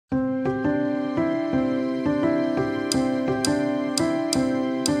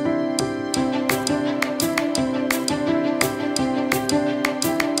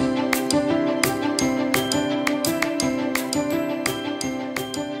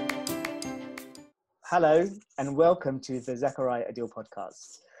Hello and welcome to the Zakariya Adeel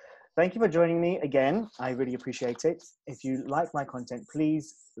podcast. Thank you for joining me again. I really appreciate it. If you like my content,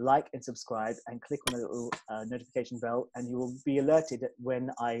 please like and subscribe and click on the little notification bell and you will be alerted when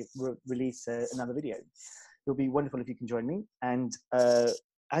I release another video. It'll be wonderful if you can join me. And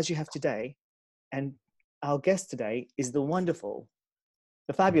as you have today, and our guest today is the wonderful,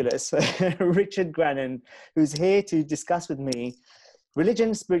 the fabulous Richard Grannon, who's here to discuss with me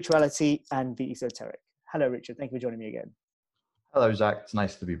religion, spirituality, and the esoteric. Hello, Richard. Thank you for joining me again. Hello, Zach. It's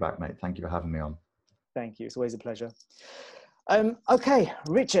nice to be back, mate. Thank you for having me on. Thank you. It's always a pleasure. Okay,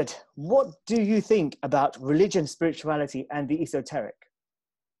 Richard, what do you think about religion, spirituality, and the esoteric?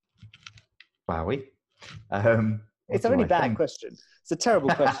 Wowie. It's a really bad question. It's a terrible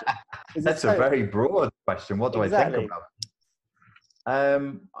question. That's a very broad question. What do I think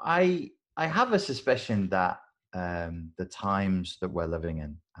about? I have a suspicion that the times that we're living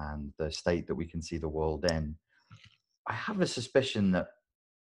in and the state that we can see the world in, I have a suspicion that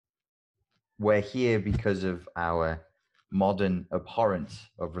we're here because of our modern abhorrence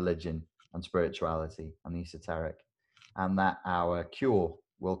of religion and spirituality and esoteric, and that our cure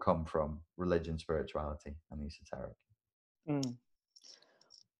will come from religion, spirituality, and esoteric.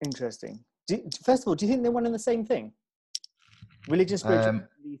 Interesting. First of all, do you think they're one and the same thing? Religion, spirituality,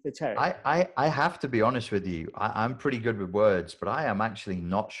 esoteric. I have to be honest with you. I'm pretty good with words, but I am actually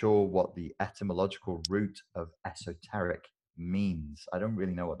not sure what the etymological root of esoteric means. I don't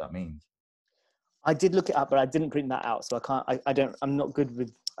really know what that means. I did look it up, but I didn't print that out, so I'm not good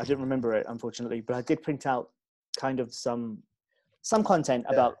with. I don't remember it, unfortunately. But I did print out kind of some content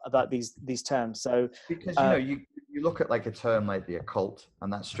about these terms. So because you look at like a term like the occult,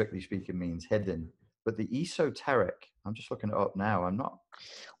 and that strictly speaking means hidden. But the esoteric, I'm just looking it up now. I'm not.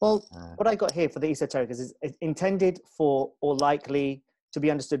 Well, what I got here for the esoteric is intended for or likely to be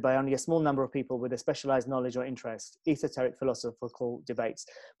understood by only a small number of people with a specialized knowledge or interest. Esoteric philosophical debates.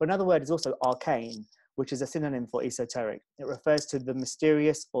 But another word is also arcane, which is a synonym for esoteric. It refers to the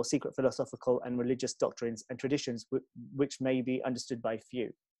mysterious or secret philosophical and religious doctrines and traditions which may be understood by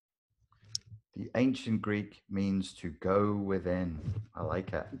few. The ancient Greek means to go within. I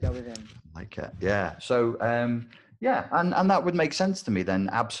like it. Go within. I like it. Yeah. So, yeah, and that would make sense to me then.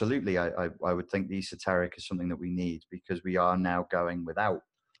 Absolutely. I would think the esoteric is something that we need because we are now going without.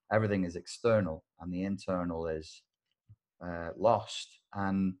 Everything is external and the internal is lost.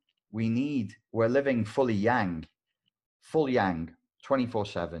 And we're living fully yang, full yang,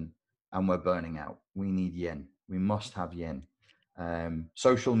 24/7, and we're burning out. We need yin. We must have yin.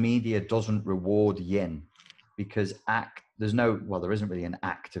 Social media doesn't reward yin because there isn't really an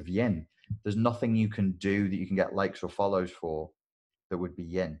act of yin. There's nothing you can do that you can get likes or follows for that would be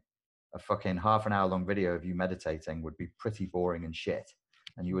yin. A fucking half an hour long video of you meditating would be pretty boring and shit,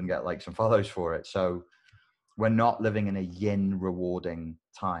 and you wouldn't get likes and follows for it. So we're not living in a yin rewarding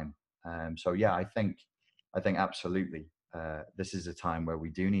time. So yeah, I think absolutely this is a time where we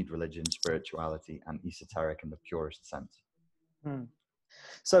do need religion, spirituality, and esoteric in the purest sense.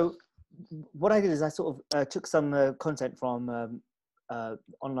 So what I did is I sort of took some content from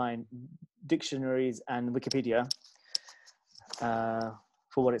online dictionaries and Wikipedia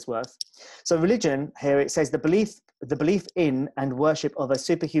for what it's worth. So religion, here it says the belief in and worship of a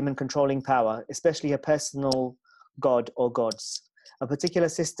superhuman controlling power, especially a personal god or gods, a particular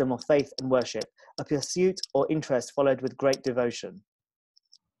system of faith and worship, a pursuit or interest followed with great devotion.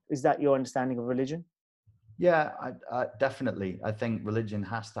 Is that your understanding of religion? Yeah, I definitely. I think religion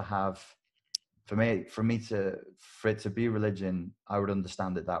has to have, for it to be religion, I would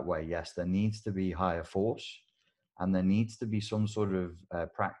understand it that way. Yes, there needs to be higher force, and there needs to be some sort of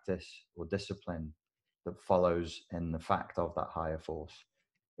practice or discipline that follows in the fact of that higher force.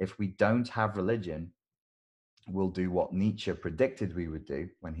 If we don't have religion, we'll do what Nietzsche predicted we would do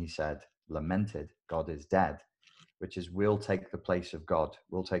when he said, lamented, God is dead. Which is we'll take the place of God.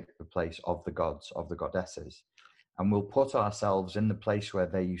 We'll take the place of the gods, of the goddesses. And we'll put ourselves in the place where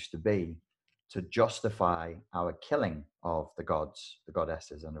they used to be to justify our killing of the gods, the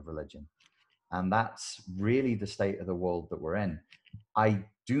goddesses, and of religion. And that's really the state of the world that we're in. I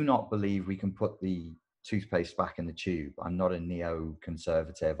do not believe we can put the toothpaste back in the tube. I'm not a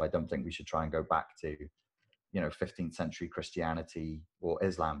neo-conservative. I don't think we should try and go back to 15th century Christianity or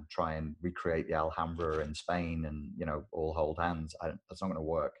Islam, try and recreate the Alhambra in Spain and, all hold hands. That's not going to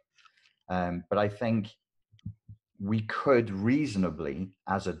work. But I think we could reasonably,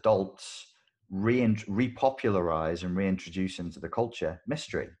 as adults, repopularize and reintroduce into the culture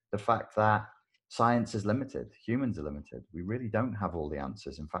mystery. The fact that science is limited, humans are limited. We really don't have all the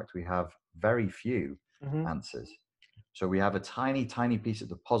answers. In fact, we have very few answers. So we have a tiny, tiny piece of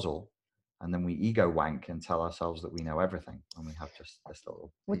the puzzle. and then we ego wank and tell ourselves that we know everything, and we have just this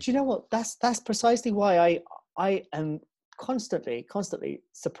little Well, piece. do you know what? That's precisely why I am constantly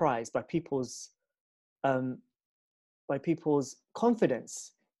surprised by people's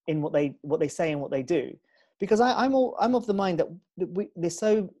confidence in what they say and what they do, because I'm of the mind that there's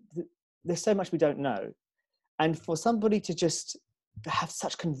so much we don't know, and for somebody to just have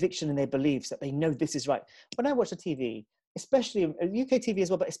such conviction in their beliefs that they know this is right. When I watch the TV, especially UK TV as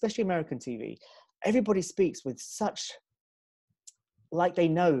well, but especially American TV, everybody speaks with such, like they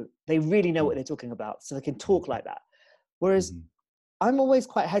really know what they're talking about, so they can talk like that. Whereas I'm always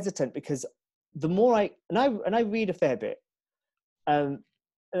quite hesitant, because the more I read a fair bit, and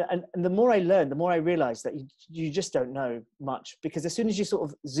the more I learn, the more I realize that you just don't know much, because as soon as you sort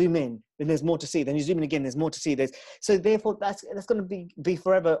of zoom in, then there's more to see. Then you zoom in again, there's more to see. So therefore that's going to be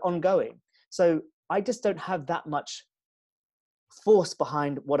forever ongoing. So I just don't have that much force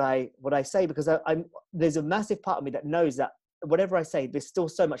behind what I say, because there's a massive part of me that knows that whatever I say, there's still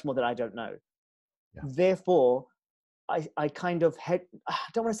so much more that I don't know. Yeah. Therefore, I kind of I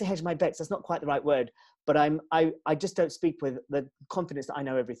don't want to say hedge my bets. That's not quite the right word, but I just don't speak with the confidence that I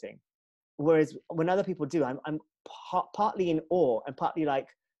know everything. Whereas when other people do, I'm partly in awe and partly like,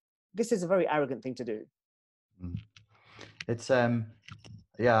 this is a very arrogant thing to do. It's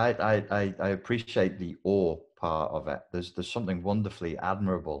yeah, I appreciate the awe part of it. There's something wonderfully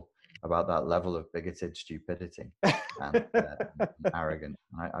admirable about that level of bigoted stupidity and arrogance.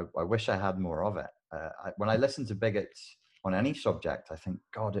 I wish I had more of it. When I listen to bigots on any subject, I think,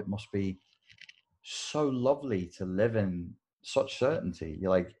 God, it must be so lovely to live in such certainty.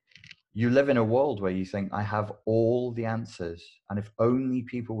 You live in a world where you think, I have all the answers, and if only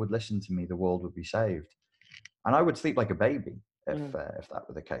people would listen to me, the world would be saved. And I would sleep like a baby if that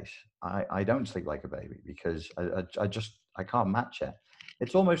were the case. I don't sleep like a baby, because I can't match it.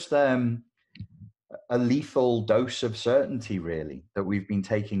 It's almost a lethal dose of certainty, really, that we've been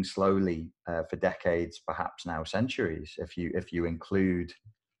taking slowly for decades, perhaps now centuries, if you include.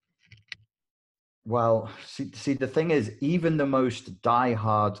 Well, see, the thing is, even the most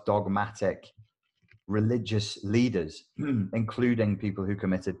diehard, dogmatic religious leaders, including people who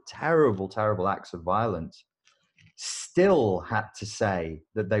committed terrible, terrible acts of violence, still had to say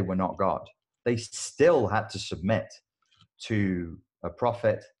that they were not God. They still had to submit to a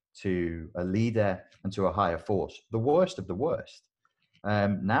prophet, to a leader, and to a higher force, the worst of the worst.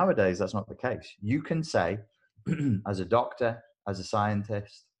 Nowadays, that's not the case. You can say, as a doctor, as a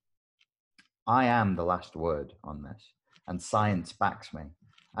scientist, I am the last word on this, and science backs me.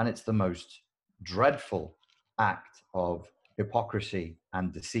 And it's the most dreadful act of hypocrisy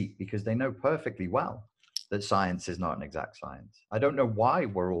and deceit, because they know perfectly well that science is not an exact science. I don't know why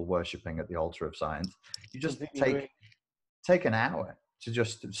we're all worshipping at the altar of science. You just take an hour to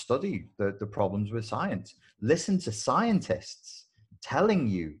just study the problems with science. Listen to scientists telling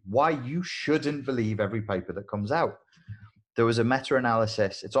you why you shouldn't believe every paper that comes out. There was a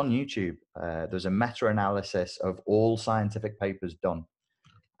meta-analysis, it's on YouTube. There's a meta-analysis of all scientific papers done.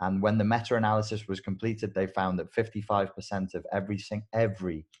 And when the meta-analysis was completed, they found that 55% of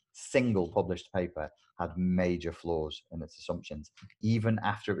every single published paper had major flaws in its assumptions, even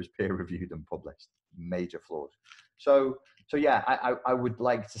after it was peer-reviewed and published. Major flaws. So yeah, I would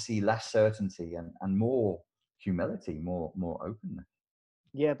like to see less certainty and more humility, more openness.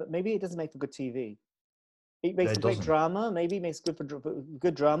 Yeah, but maybe it doesn't make for good TV. It makes great drama. Maybe it makes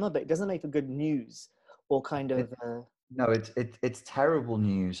good drama, but it doesn't make for good news or kind of. No, it's terrible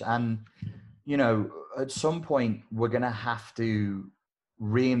news, and at some point we're going to have to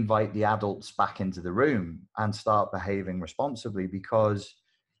reinvite the adults back into the room and start behaving responsibly, because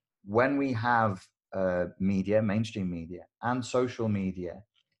when we have media, mainstream media, and social media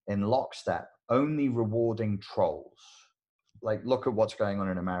in lockstep, only rewarding trolls. Like, look at what's going on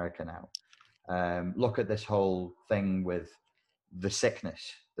in America now. Look at this whole thing with the sickness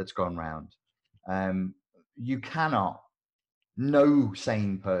that's gone round. You cannot, no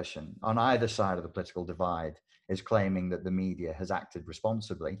sane person on either side of the political divide is claiming that the media has acted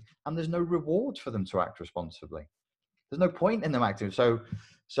responsibly, and there's no reward for them to act responsibly. There's no point in them acting. So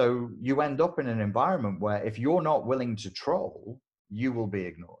you end up in an environment where if you're not willing to troll, you will be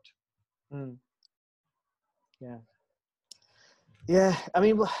ignored. Yeah. Yeah. I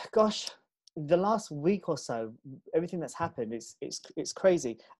mean, gosh, the last week or so, everything that's happened, it's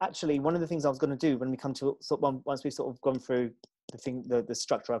crazy. Actually, one of the things I was going to do when we come to once we've sort of gone through the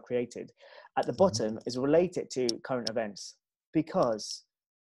structure I've created, at the bottom is relate it to current events, because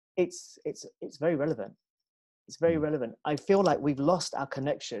it's very relevant. It's very relevant. I feel like we've lost our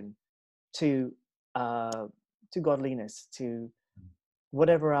connection to godliness, to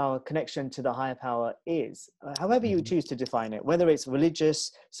whatever our connection to the higher power is, however you choose to define it, whether it's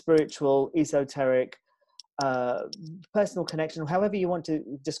religious, spiritual, esoteric, personal connection, however you want to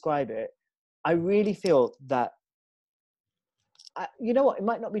describe it, I really feel that, you know what, it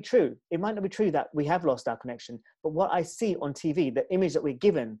might not be true. It might not be true that we have lost our connection, but what I see on TV, the image that we're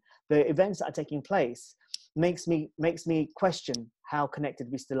given, the events that are taking place, makes me question how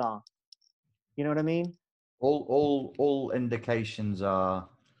connected we still are. You know what I mean? All indications are,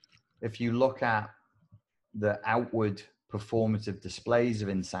 if you look at the outward performative displays of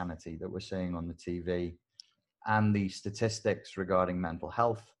insanity that we're seeing on the TV and the statistics regarding mental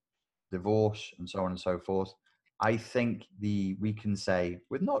health, divorce, and so on and so forth, I think we can say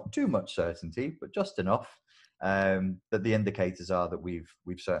with not too much certainty, but just enough, that the indicators are that we've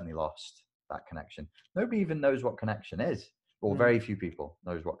certainly lost that connection. Nobody even knows what connection is, or very few people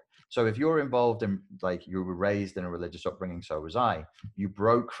knows what. So if you're involved in, like, you were raised in a religious upbringing, so was I, you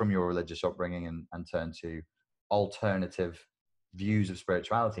broke from your religious upbringing and turned to alternative views of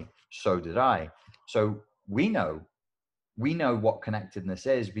spirituality. So did I. So we know what connectedness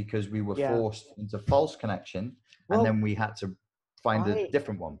is because we were forced into false connection, and then we had to find a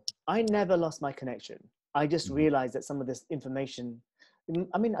different one. I never lost my connection. I just realized that some of this information,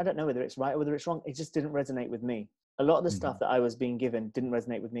 I mean, I don't know whether it's right or whether it's wrong. It just didn't resonate with me. A lot of the stuff that I was being given didn't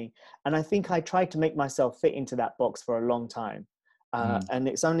resonate with me. And I think I tried to make myself fit into that box for a long time. And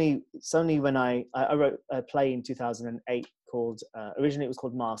it's only when I wrote a play in 2008 called, originally it was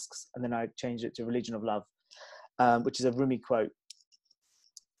called Masks, and then I changed it to Religion of Love, which is a Rumi quote.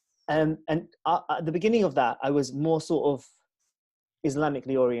 And at the beginning of that, I was more sort of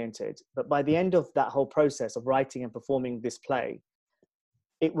Islamically oriented. But by the end of that whole process of writing and performing this play,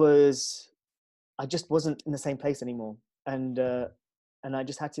 I just wasn't in the same place anymore. And I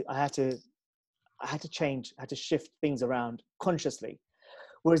just had to change, I had to shift things around consciously.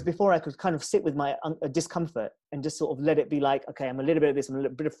 Whereas before I could kind of sit with my discomfort and just sort of let it be like, okay, I'm a little bit of this, I'm a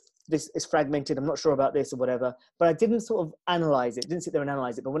little bit of this is fragmented, I'm not sure about this or whatever. But I didn't sort of analyze it, didn't sit there and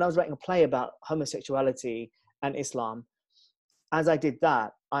analyze it. But when I was writing a play about homosexuality and Islam, as I did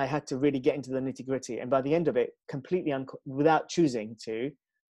that, I had to really get into the nitty gritty. And by the end of it, completely without choosing to,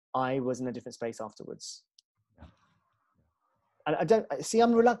 I was in a different space afterwards. And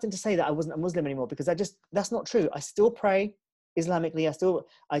I'm reluctant to say that I wasn't a Muslim anymore, because that's not true. I still pray Islamically.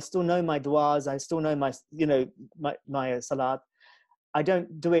 I still know my du'as. I still know my salat. I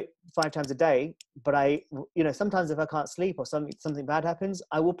don't do it 5 times a day, but sometimes if I can't sleep or something bad happens,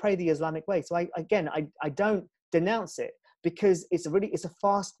 I will pray the Islamic way. So I don't denounce it, because it's a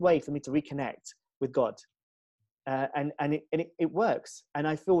fast way for me to reconnect with God. And it works, and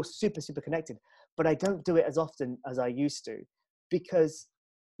I feel super, super connected, but I don't do it as often as I used to, because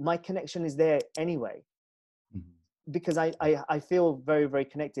my connection is there anyway. Because I feel very, very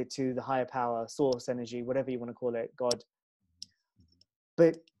connected to the higher power, source, energy, whatever you want to call it, God.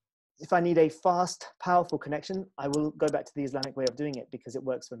 But if I need a fast, powerful connection, I will go back to the Islamic way of doing it, because it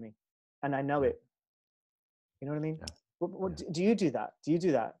works for me, and I know it. You know what I mean? Yeah. Do you do that? Do you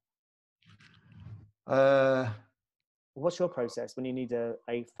do that? What's your process when you need a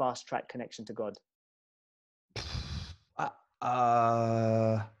fast track connection to God?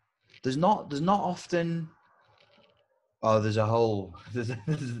 There's not often. Oh, there's a whole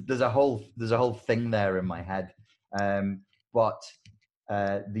thing there in my head. But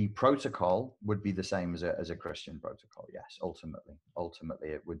the protocol would be the same as a Christian protocol. Yes, ultimately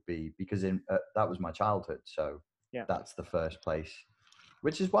it would be, because that was my childhood. So that's the first place.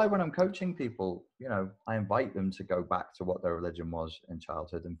 Which is why when I'm coaching people, I invite them to go back to what their religion was in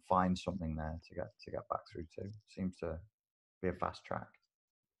childhood and find something there to get back through to. Seems to be a fast track.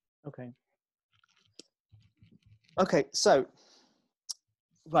 Okay, so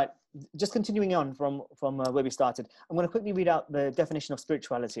right, just continuing on from where we started, I'm going to quickly read out the definition of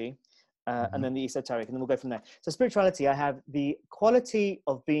spirituality, and then the esoteric, and then we'll go from there. So spirituality, I have the quality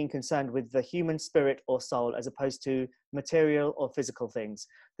of being concerned with the human spirit or soul, as opposed to material or physical things.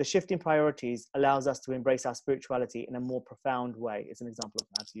 The shift in priorities allows us to embrace our spirituality in a more profound way. It's an example of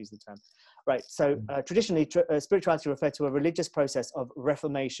how to use the term. Right, so traditionally, spirituality referred to a religious process of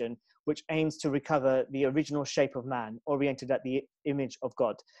reformation, which aims to recover the original shape of man, oriented at the image of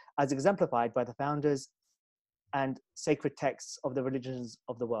God, as exemplified by the founders and sacred texts of the religions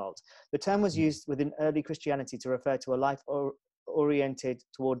of the world. The term was used within early Christianity to refer to a life oriented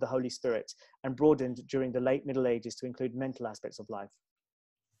toward the Holy Spirit, and broadened during the late Middle Ages to include mental aspects of life.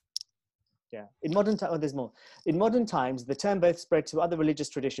 Yeah. In modern times, oh, there's more. In modern times, the term both spread to other religious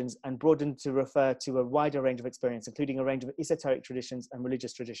traditions and broadened to refer to a wider range of experience, including a range of esoteric traditions and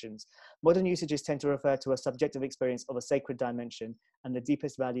religious traditions. Modern usages tend to refer to a subjective experience of a sacred dimension and the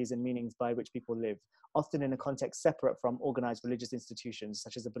deepest values and meanings by which people live, often in a context separate from organized religious institutions,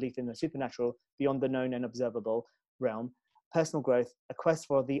 such as a belief in the supernatural, beyond the known and observable realm, personal growth, a quest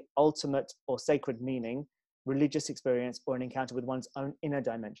for the ultimate or sacred meaning, religious experience, or an encounter with one's own inner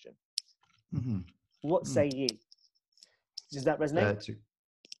dimension. Mm-hmm. What say ye? Does that resonate?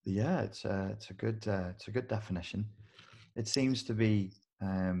 It's a good definition. It seems to be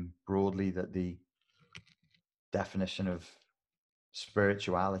broadly that the definition of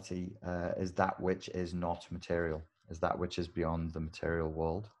spirituality is that which is not material, is that which is beyond the material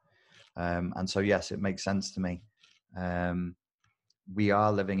world. And so, yes, it makes sense to me. We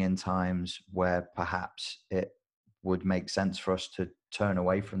are living in times where perhaps it would make sense for us to turn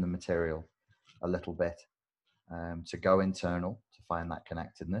away from the material a little bit, to go internal, to find that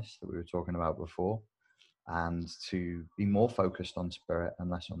connectedness that we were talking about before, and to be more focused on spirit and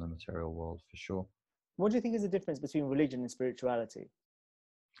less on the material world, for sure. What do you think is the difference between religion and spirituality?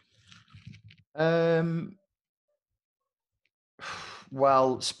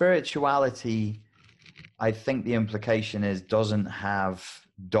 Well, spirituality, I think the implication is, doesn't have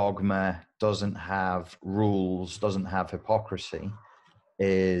dogma, doesn't have rules, doesn't have hypocrisy,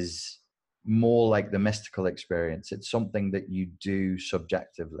 is more like the mystical experience. It's something that you do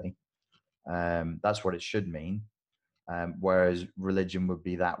subjectively. That's what it should mean. Whereas religion would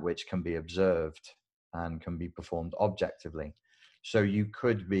be that which can be observed and can be performed objectively. So you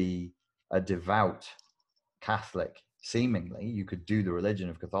could be a devout Catholic, seemingly. You could do the religion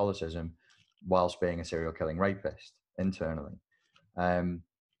of Catholicism whilst being a serial killing rapist internally.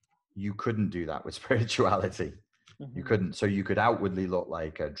 You couldn't do that with spirituality. Mm-hmm. You couldn't. So you could outwardly look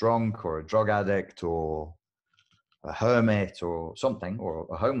like a drunk or a drug addict or a hermit or something, or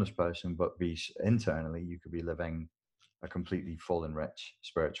a homeless person, but be internally, you could be living a completely full and rich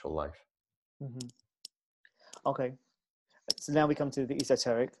spiritual life. Mm-hmm. Okay. So now we come to the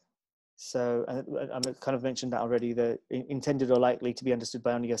esoteric. So I kind of mentioned that already, the intended or likely to be understood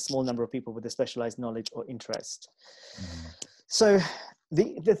by only a small number of people with a specialized knowledge or interest. Mm-hmm. So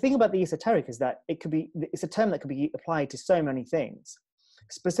the thing about the esoteric is that it's a term that could be applied to so many things.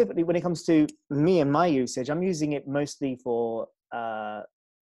 Specifically, when it comes to me and my usage, I'm using it mostly for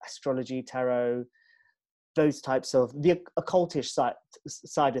astrology, tarot, those types of the occultish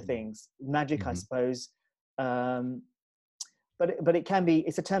side of things, magic, mm-hmm. I suppose. But it can be,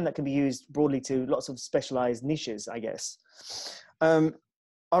 it's a term that can be used broadly to lots of specialized niches, I guess. All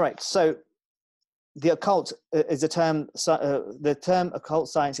right, so the occult is a term, the term occult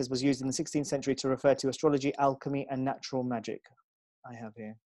sciences was used in the 16th century to refer to astrology, alchemy, and natural magic. I have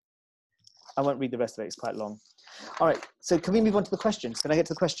here. I won't read the rest of it, it's quite long. All right, so can we move on to the questions? Can I get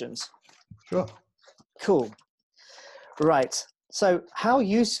to the questions? Sure. Cool. Right, so how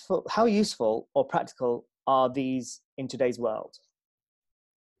useful or practical are these in today's world?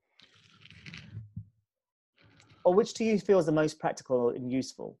 Or which do you feel is the most practical and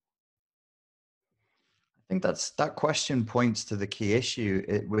useful? I think that question points to the key issue,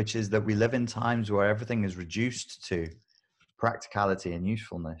 which is that we live in times where everything is reduced to practicality and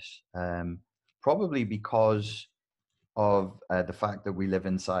usefulness, probably because of the fact that we live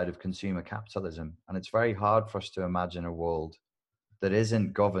inside of consumer capitalism. And it's very hard for us to imagine a world that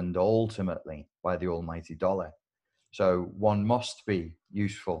isn't governed ultimately by the almighty dollar. So one must be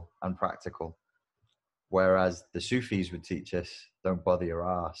useful and practical. Whereas the Sufis would teach us, don't bother your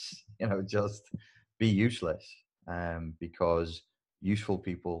ass, just be useless, because useful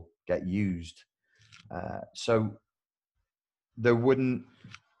people get used. So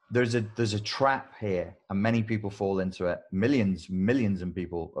there's a trap here, and many people fall into it. Millions of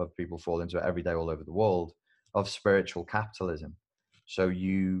people fall into it every day all over the world, of spiritual capitalism. So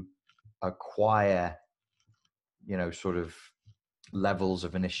you acquire, sort of levels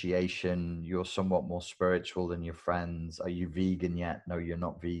of initiation. You're somewhat more spiritual than your friends. Are you vegan yet? No, you're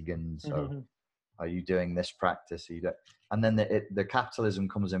not vegan. So mm-hmm. Are you doing this practice? And then the capitalism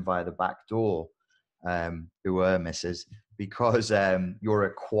comes in via the back door, misses, because you're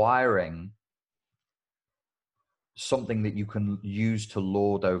acquiring something that you can use to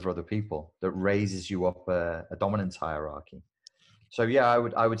lord over other people, that raises you up a dominance hierarchy. So yeah,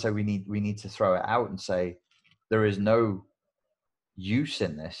 I would say we need to throw it out and say there is no use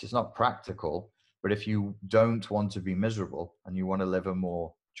in this. It's not practical. But if you don't want to be miserable and you want to live a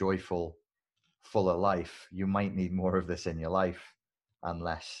more joyful, fuller life, you might need more of this in your life and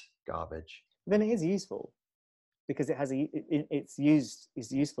less garbage. Then it is useful, because it has it's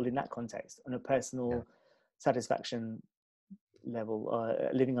useful in that context on a personal satisfaction level,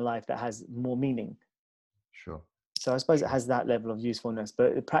 living a life that has more meaning. Sure. So I suppose it has that level of usefulness,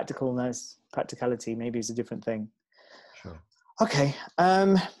 but the practicality maybe is a different thing. Sure. Okay.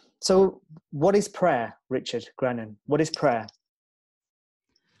 So what is prayer, Richard Grannon? What is prayer?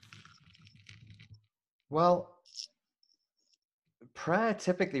 Well, prayer,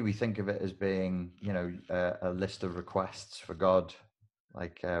 typically we think of it as being, a list of requests for God,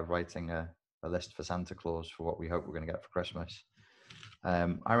 like writing a list for Santa Claus for what we hope we're going to get for Christmas.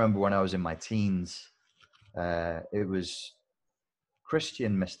 I remember when I was in my teens, it was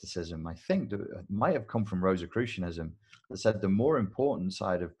Christian mysticism, I think, that might have come from Rosicrucianism, that said the more important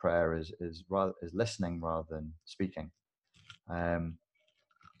side of prayer is listening rather than speaking.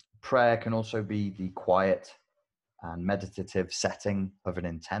 Prayer can also be the quiet and meditative setting of an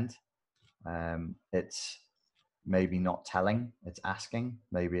intent. It's maybe not telling, it's asking.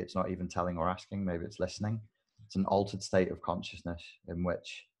 Maybe it's not even telling or asking, maybe it's listening. It's an altered state of consciousness in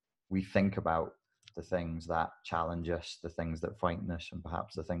which we think about the things that challenge us, the things that frighten us, and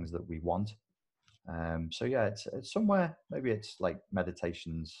perhaps the things that we want. So yeah, it's somewhere, maybe it's like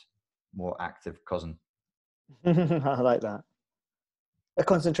meditation's more active cousin. I like that. A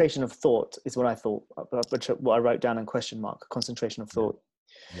concentration of thought is what I thought, what I wrote down in question mark, concentration of thought.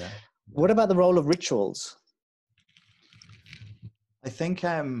 Yeah. What about the role of rituals? I think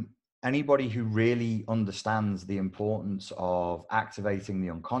anybody who really understands the importance of activating the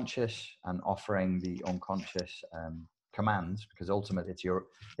unconscious and offering the unconscious commands, because ultimately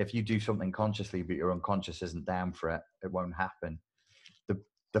if you do something consciously but your unconscious isn't down for it, it won't happen.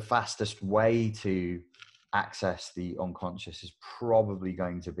 The fastest way to access the unconscious is probably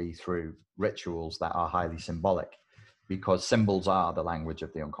going to be through rituals that are highly symbolic, because symbols are the language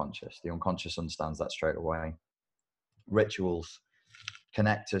of the unconscious. The unconscious understands that straight away. Rituals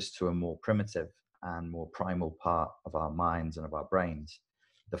connect us to a more primitive and more primal part of our minds and of our brains.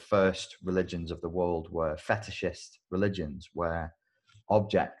 The first religions of the world were fetishist religions, where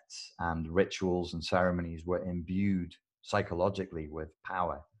objects and rituals and ceremonies were imbued psychologically with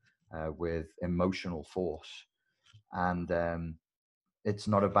power, with emotional force. And it's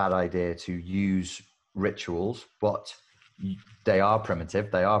not a bad idea to use rituals, but they are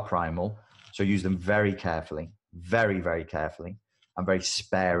primitive, they are primal. So use them very carefully, very, very carefully, and very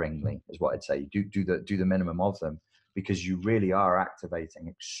sparingly is what I'd say. Do the minimum of them, because you really are activating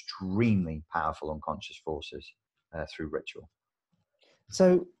extremely powerful unconscious forces through ritual.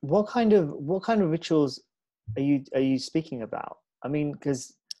 So what kind of rituals are you speaking about? I mean,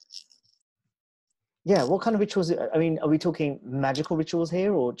 because what kind of rituals? I mean, are we talking magical rituals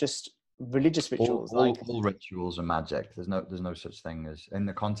here, or just religious rituals? All rituals are magic. There's no such thing as, in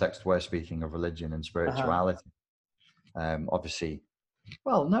the context we're speaking of religion and spirituality. Obviously,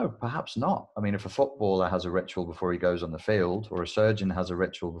 well, no, perhaps not. I mean, if a footballer has a ritual before he goes on the field, or a surgeon has a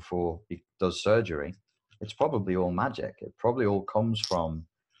ritual before he does surgery, it's probably all magic. It probably all comes from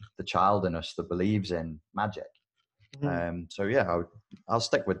the child in us that believes in magic. So yeah, I'll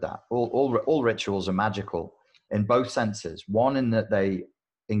stick with that. All rituals are magical in both senses. One, in that they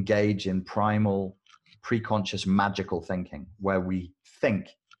engage in primal, preconscious, magical thinking, where we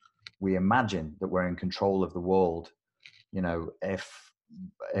imagine that we're in control of the world.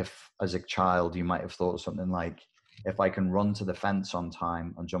 If as a child you might have thought something like, if I can run to the fence on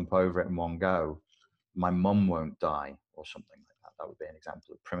time and jump over it in one go, my mum won't die, or something like that. That would be an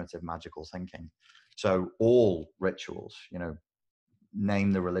example of primitive magical thinking. So all rituals,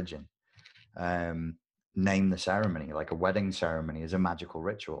 name the religion, name the ceremony. Like a wedding ceremony is a magical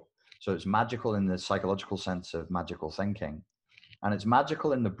ritual. So it's magical in the psychological sense of magical thinking. And it's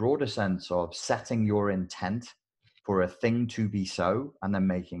magical in the broader sense of setting your intent for a thing to be so and then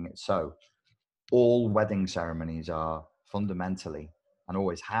making it so. All wedding ceremonies are fundamentally, and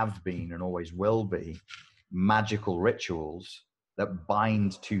always have been and always will be, magical rituals that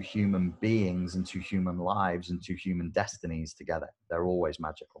bind to human beings and to human lives and to human destinies together. They're always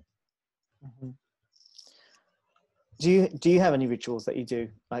magical. Mm-hmm. Do you have any rituals that you do,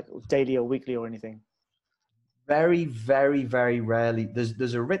 like daily or weekly or anything? Very, very, very rarely.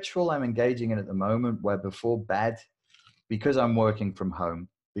 There's a ritual I'm engaging in at the moment where before bed, because I'm working from home,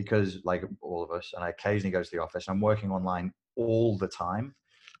 because like all of us, and I occasionally go to the office, I'm working online all the time.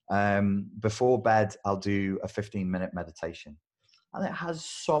 Before bed, I'll do a 15-minute meditation. And it has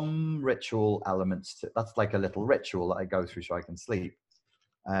some ritual elements to that's like a little ritual that I go through so I can sleep.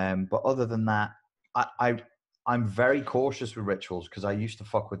 But other than that, I'm very cautious with rituals, because I used to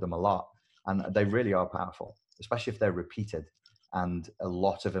fuck with them a lot, and they really are powerful, especially if they're repeated and a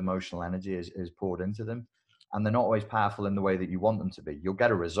lot of emotional energy is poured into them. and they're not always powerful in the way that you want them to be. You'll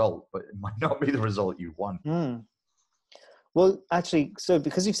get a result, but it might not be the result you want. Well, actually, so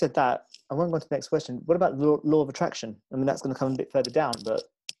because you've said that, I want to go on to the next question. What about the law of attraction? I mean, that's going to come a bit further down, but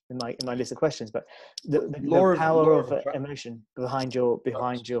in my list of questions. But the power of emotion behind your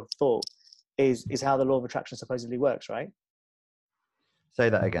thought is how the law of attraction supposedly works, right? Say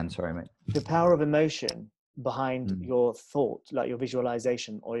that again. Sorry, mate. The power of emotion behind your thought, like your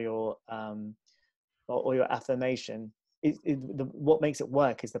visualization or your affirmation, what makes it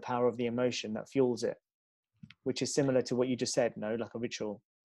work is the power of the emotion that fuels it, which is similar to what you just said, no, like a ritual.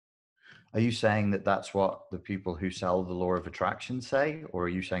 Are you saying that that's what the people who sell the law of attraction say, or are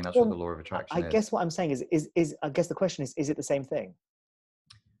you saying that's what the law of attraction is? I guess what I'm saying is I guess the question is it the same thing?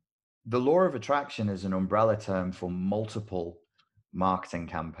 The law of attraction is an umbrella term for multiple marketing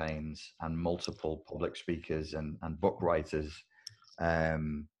campaigns and multiple public speakers and book writers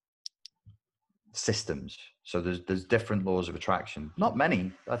systems. So there's different laws of attraction. Not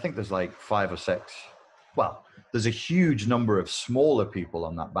many. I think there's like 5 or 6. Well, there's a huge number of smaller people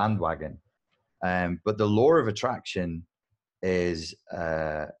on that bandwagon. But the law of attraction is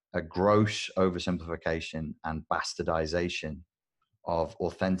a gross oversimplification and bastardization of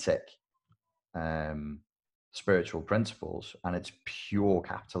authentic spiritual principles, and it's pure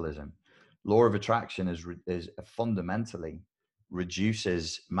capitalism. Law of attraction is fundamentally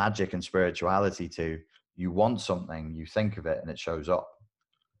reduces magic and spirituality to, you want something, you think of it, and it shows up.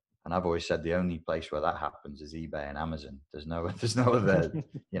 And I've always said the only place where that happens is eBay and Amazon. There's no other,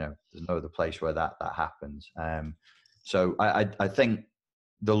 there's no other place where that happens. So I think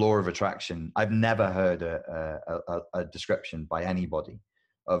the law of attraction, I've never heard a description by anybody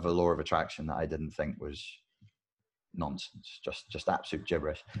of a law of attraction that I didn't think was nonsense, just absolute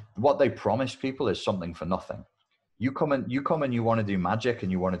gibberish. What they promise people is something for nothing. You come and you want to do magic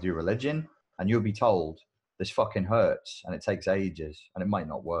and you want to do religion, and you'll be told this fucking hurts and it takes ages and it might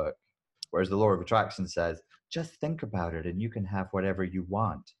not work. Whereas the law of attraction says, just think about it and you can have whatever you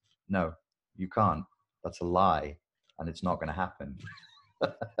want. No, you can't. That's a lie, and it's not going to happen.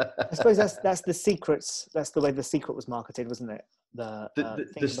 I suppose that's the secrets. That's the way The Secret was marketed, wasn't it?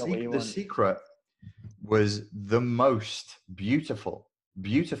 The Secret was the most beautifully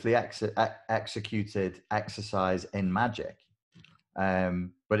executed exercise in magic.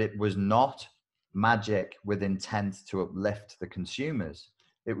 But it was not magic with intent to uplift the consumers.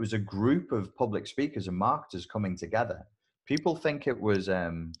 It was a group of public speakers and marketers coming together. People think it was,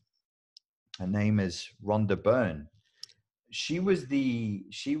 her name is Rhonda Byrne. She was the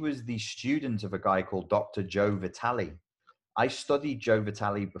student of a guy called Dr. Joe Vitale. I studied Joe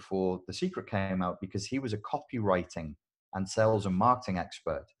Vitale before The Secret came out because he was a copywriting and sales and marketing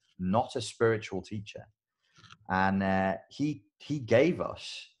expert, not a spiritual teacher. And he gave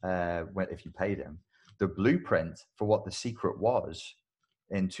us, if you paid him, the blueprint for what The Secret was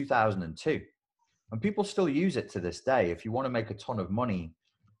in 2002. And people still use it to this day. If you want to make a ton of money,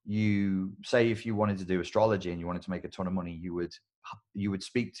 you say, if you wanted to do astrology and you wanted to make a ton of money, you would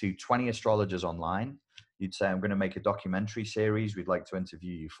speak to 20 astrologers online. You'd say, I'm going to make a documentary series. We'd like to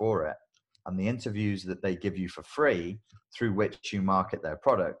interview you for it. And the interviews that they give you for free, through which you market their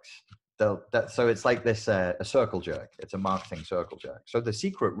products, so it's like this a circle jerk. It's a marketing circle jerk. So The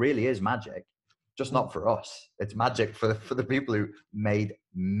Secret really is magic, just not for us. It's magic for the people who made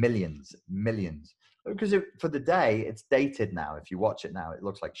millions. Because for the day, it's dated now. If you watch it now, it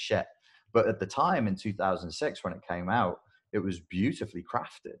looks like shit. But at the time in 2006, when it came out, it was beautifully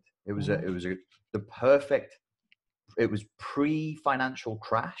crafted. It was it was pre-financial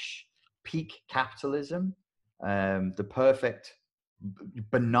crash, peak capitalism, the perfect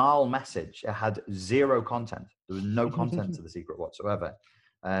banal message. It had zero content. There was no content to The Secret whatsoever.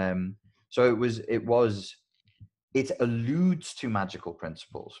 So it alludes to magical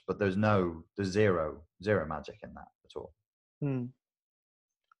principles, but there's zero magic in that at all.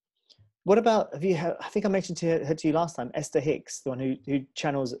 What about, I think I mentioned her to you last time, Esther Hicks, the one who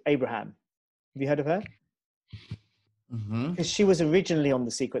channels Abraham. Have you heard of her? Because she was originally on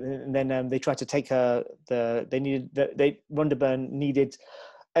The Secret, and then they tried to take her. Rhonda Byrne needed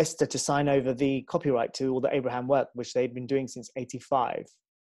Esther to sign over the copyright to all the Abraham work, which they'd been doing since '85.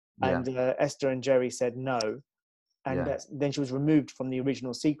 Yeah. And Esther and Jerry said no, and then she was removed from the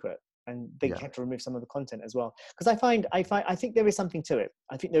original Secret, and they had to remove some of the content as well. Because I think there is something to it.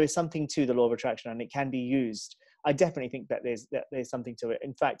 I think there is something to the law of attraction, and it can be used. I definitely think that there's something to it.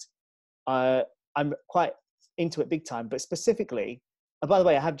 In fact, I'm quite into it big time, but specifically, by the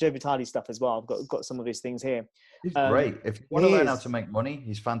way, I have Joe Vitale stuff as well. I've got some of his things here. He's great. If you want to learn how to make money,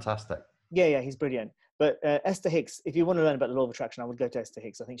 he's fantastic. Yeah, he's brilliant. But Esther Hicks, if you want to learn about the law of attraction, I would go to Esther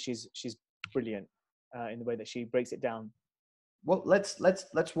Hicks. I think she's brilliant. in the way that she breaks it down. Well, let's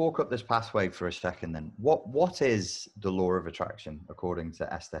walk up this pathway for a second then. What is the law of attraction according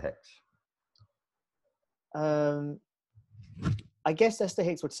to Esther Hicks? I guess Esther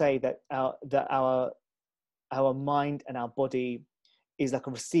Hicks would say that our mind and our body is like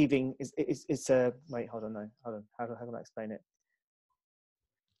a receiving. It's a wait. Hold on. How can I explain it?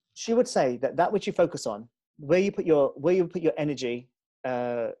 She would say that which you focus on, where you put your energy,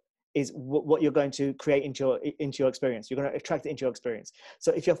 is what you're going to create into your experience. You're going to attract it into your experience.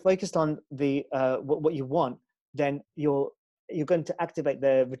 So if you're focused on the what you want, then you're going to activate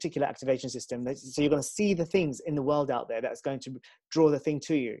the reticular activation system. So you're going to see the things in the world out there that's going to draw the thing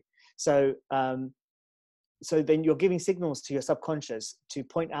to you. So so then you're giving signals to your subconscious to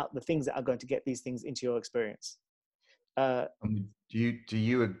point out the things that are going to get these things into your experience. Do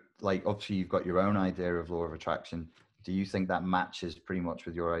you like, obviously you've got your own idea of law of attraction. Do you think that matches pretty much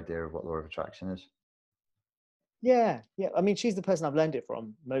with your idea of what law of attraction is? Yeah. I mean, she's the person I've learned it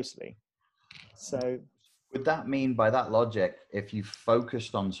from mostly. So would that mean, by that logic, if you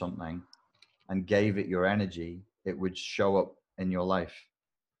focused on something and gave it your energy, it would show up in your life?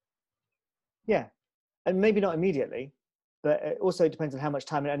 Yeah. And maybe not immediately, but it also depends on how much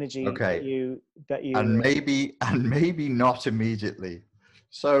time and energy that you and maybe not immediately.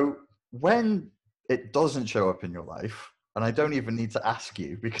 So when it doesn't show up in your life, and I don't even need to ask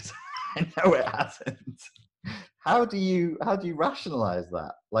you because I know it hasn't, how do you rationalize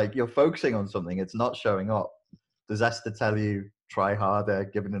that? Like, you're focusing on something, it's not showing up. Does Esther tell you try harder,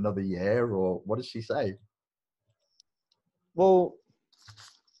 give it another year, or what does she say? Well,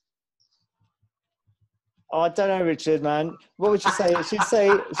 I don't know, Richard, man. What would she say? She'd say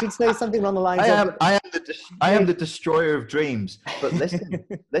something along the lines of, I am the destroyer of dreams. But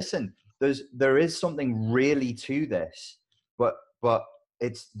listen, there is something really to this, but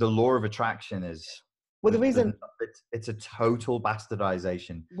it's the law of attraction is, well, the reason it's a total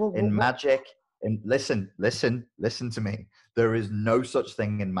bastardization in magic. And listen to me. There is no such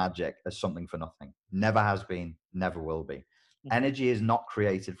thing in magic as something for nothing. Never has been, never will be. Mm-hmm. Energy is not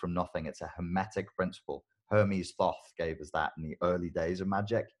created from nothing. It's a hermetic principle. Hermes Thoth gave us that in the early days of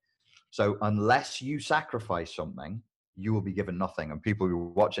magic. So unless you sacrifice something, you will be given nothing. And people who are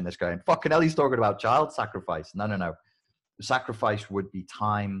watching this going, fucking hell, he's talking about child sacrifice. No. Sacrifice would be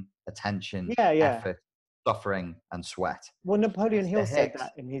time, attention, effort, suffering, and sweat. Well, Napoleon Hill said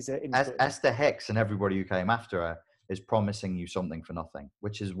that in his book. Esther Hicks and everybody who came after her is promising you something for nothing,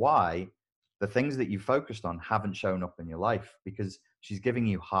 which is why the things that you focused on haven't shown up in your life, because she's giving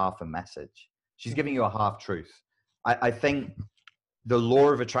you half a message. She's giving you a half truth. I think the law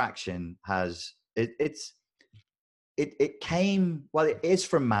of attraction has, it came, well, it is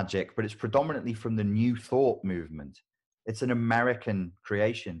from magic, but it's predominantly from the New Thought movement. It's an American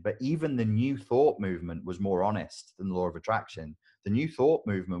creation, but even the New Thought movement was more honest than the law of attraction. The New Thought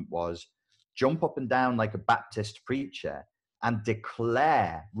movement was jump up and down like a Baptist preacher and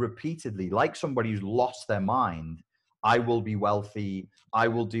declare repeatedly, like somebody who's lost their mind, I will be wealthy, I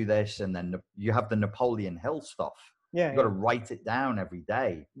will do this. And then you have the Napoleon Hill stuff. You've got to write it down every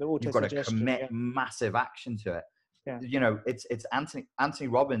day. You've got to commit massive action to it. Yeah. You know, it's Anthony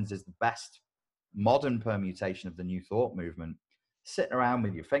Robbins is the best modern permutation of the New Thought movement. Sitting around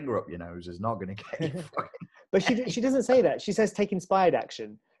with your finger up your nose is not going to get you fucking... But she doesn't say that. She says take inspired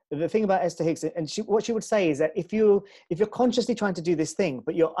action. The thing about Esther Hicks, and what she would say is that if you're consciously trying to do this thing,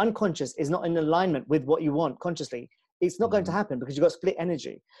 but your unconscious is not in alignment with what you want consciously, it's not going to happen because you've got split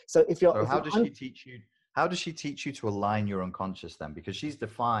energy. So how does she teach you to align your unconscious then? Because she's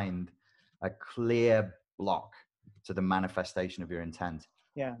defined a clear block to the manifestation of your intent.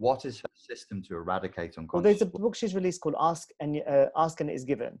 Yeah. What is her system to eradicate unconscious? Well, there's a book she's released called Ask and It Is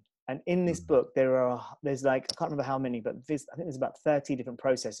Given. And in this book, there's like, I can't remember how many, but I think there's about 30 different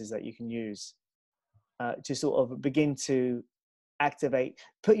processes that you can use to sort of begin to activate,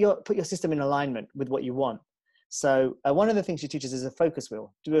 put your system in alignment with what you want. So one of the things she teaches is a focus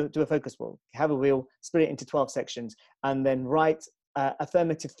wheel. Do a focus wheel. Have a wheel, split it into 12 sections, and then write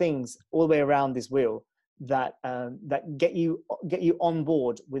affirmative things all the way around this wheel that get you on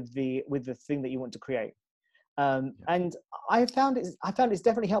board with the thing that you want to create. And I found it's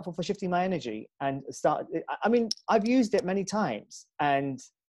definitely helpful for shifting my energy and I mean, I've used it many times and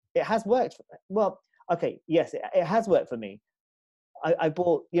it has worked. Well, okay, yes, it has worked for me. I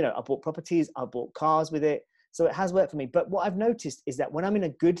bought properties, I bought cars with it. So it has worked for me. But what I've noticed is that when I'm in a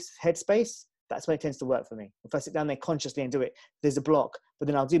good headspace, that's when it tends to work for me. If I sit down there consciously and do it, there's a block, but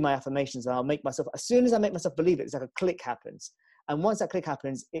then I'll do my affirmations and I'll make myself, as soon as I make myself believe it, it's like a click happens. And once that click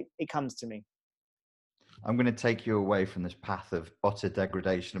happens, it comes to me. I'm going to take you away from this path of utter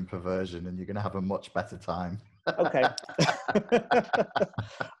degradation and perversion, and you're going to have a much better time. Okay.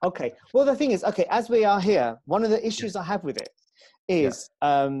 Okay. Well, the thing is, okay, as we are here, one of the issues I have with it is,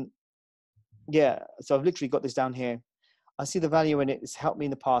 yeah, so I've literally got this down here. I see the value in it. It's helped me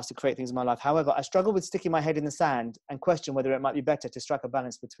in the past to create things in my life. However, I struggle with sticking my head in the sand and question whether it might be better to strike a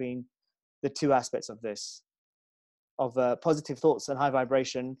balance between the two aspects of this, of positive thoughts and high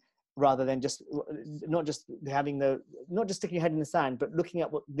vibration, rather than just not just sticking your head in the sand, but looking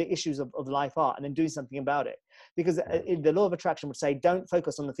at what the issues of life are and then doing something about it. Because the law of attraction would say, don't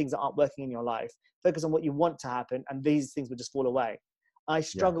focus on the things that aren't working in your life. Focus on what you want to happen, and these things will just fall away. I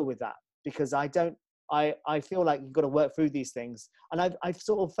struggle with that because I feel like you've got to work through these things. And I've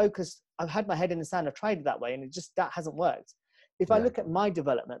sort of focused, I've had my head in the sand, I've tried it that way, and that hasn't worked. If I look at my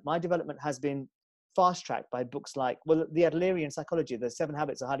development has been fast-tracked by books like, well, the Adlerian psychology, the 7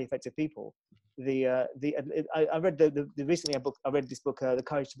 Habits of Highly Effective People. I read recently I read this book, The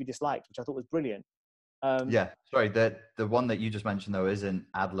Courage to be Disliked, which I thought was brilliant. Sorry, the one that you just mentioned though isn't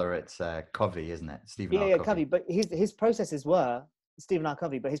Adler, it's Covey, isn't it? Stephen R. Covey. Covey, but his processes were Stephen R.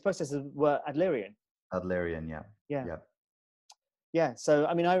 Covey, but his processes were Adlerian. Yeah. So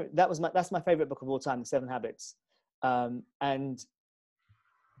I mean, that's my favorite book of all time, The 7 Habits,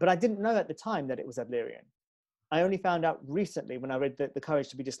 but I didn't know at the time that it was Adlerian. I only found out recently when I read The Courage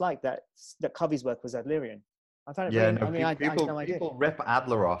to be Disliked that Covey's work was Adlerian. I found it I had no idea. People rip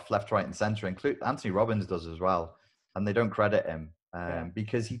Adler off left, right, and center, including Anthony Robbins does as well, and they don't credit him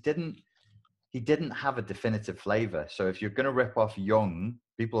because he didn't have a definitive flavor. So if you're going to rip off Jung,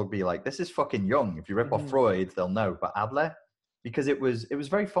 people will be like, this is fucking Jung. If you rip off Freud, they'll know. But Adler, because it was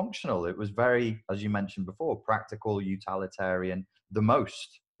very functional. It was very, as you mentioned before, practical, utilitarian, the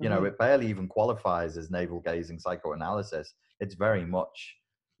most. You know, it barely even qualifies as navel-gazing psychoanalysis. It's very much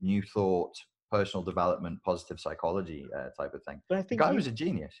new thought, personal development, positive psychology type of thing. But I think the guy was a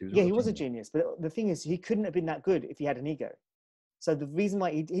genius. He was a genius. But the thing is, he couldn't have been that good if he had an ego. So the reason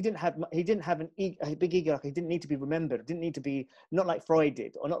why he didn't have a big ego, like he didn't need to be remembered, didn't need to be, not like Freud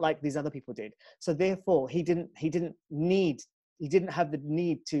did, or not like these other people did. So therefore, he didn't have the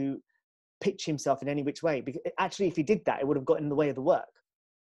need to pitch himself in any which way. Because actually, if he did that, it would have gotten in the way of the work.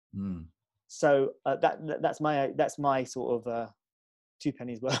 So that's my sort of 2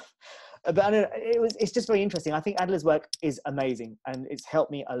 pennies worth. But I don't know, it's just very interesting. I think Adler's work is amazing, and it's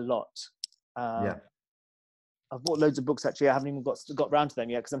helped me a lot. I've bought loads of books actually. I haven't even got around to them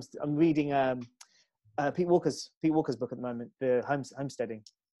yet because I'm reading Pete Walker's book at the moment, the homesteading.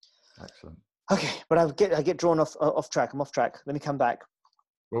 Excellent. Okay, but I get drawn off track. I'm off track. Let me come back.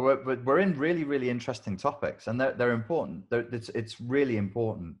 Well, we're in really, really interesting topics, and they're important. It's really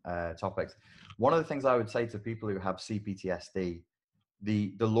important topics. One of the things I would say to people who have CPTSD,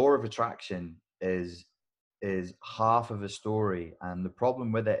 the law of attraction is half of a story, and the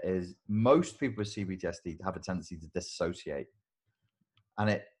problem with it is most people with CPTSD have a tendency to dissociate, and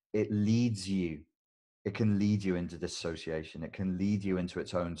it can lead you into dissociation. It can lead you into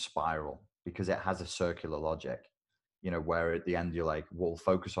its own spiral because it has a circular logic. You know, where at the end you're like, well,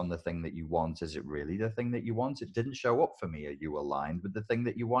 focus on the thing that you want. Is it really the thing that you want? It didn't show up for me. Are you aligned with the thing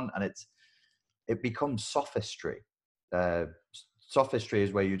that you want? And it becomes sophistry. Sophistry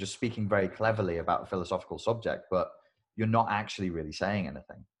is where you're just speaking very cleverly about a philosophical subject, but you're not actually really saying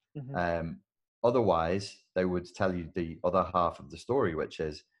anything. Otherwise, they would tell you the other half of the story, which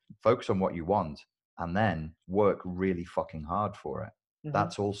is focus on what you want and then work really fucking hard for it.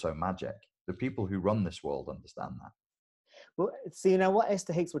 That's also magic. The people who run this world understand that. Well, so you know what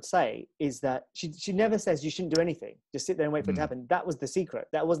Esther Hicks would say is that she never says you shouldn't do anything. Just sit there and wait for it to happen. That was the secret.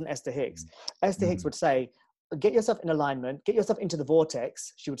 That wasn't Esther Hicks. Esther Hicks would say, get yourself in alignment, get yourself into the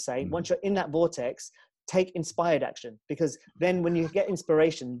vortex, she would say. Once you're in that vortex, take inspired action. Because then when you get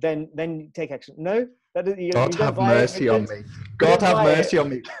inspiration, then you take action. No? God have mercy on me. God have mercy on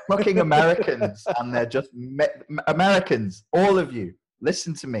me. Fucking Americans. And they're just Americans. All of you.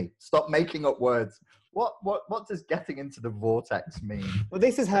 Listen to me. Stop making up words. What does getting into the vortex mean? Well,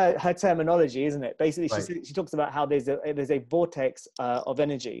 this is her terminology, isn't it? Basically, she talks about how there's a vortex of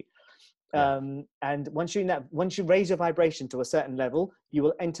energy, and once you raise your vibration to a certain level, you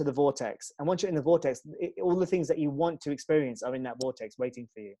will enter the vortex. And once you're in the vortex, all the things that you want to experience are in that vortex, waiting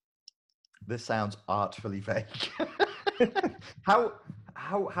for you. This sounds artfully vague.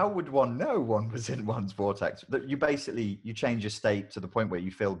 How would one know one was in one's vortex? That you change your state to the point where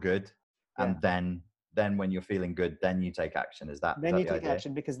you feel good, and then when you're feeling good, then you take action. Then you take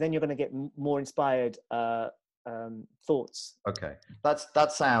action, because then you're going to get more inspired thoughts. Okay,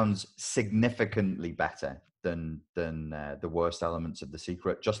 that sounds significantly better than the worst elements of The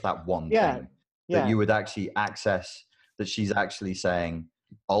Secret. Just that one thing. that you would actually access, that she's actually saying,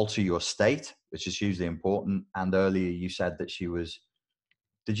 alter your state, which is hugely important. And earlier you said that she was,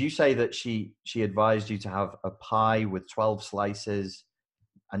 did you say that she advised you to have a pie with 12 slices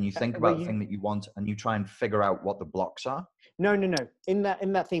and you think about the thing that you want and you try and figure out what the blocks are? No. In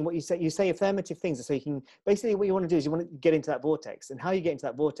that thing, what you say affirmative things. So you can, basically what you want to do is you want to get into that vortex. And how you get into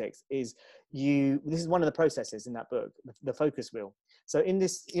that vortex is this is one of the processes in that book, the focus wheel. So in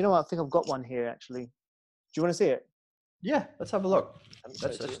this, you know what, I think I've got one here actually. Do you want to see it? Yeah, let's have a look.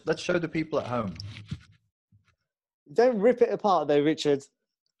 Let's show the people at home. Don't rip it apart though, Richard.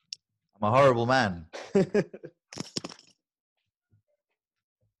 I'm a horrible man.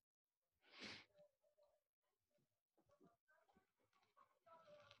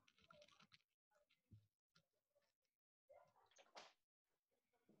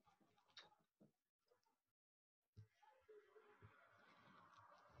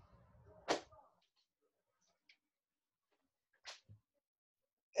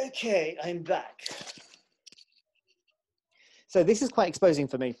 Okay, I'm back. So this is quite exposing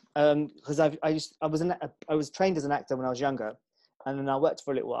for me because I was trained as an actor when I was younger, and then I worked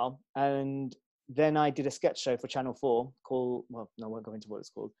for a little while, and then I did a sketch show for Channel 4 called, well, no, I won't go into what it's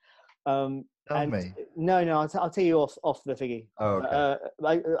called. Tell me. No, I'll tell you off the figgy. Oh, okay.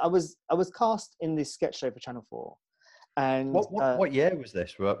 I was cast in this sketch show for Channel 4, and what year was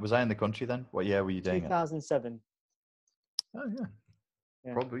this? Was I in the country then? What year were you doing 2007. Oh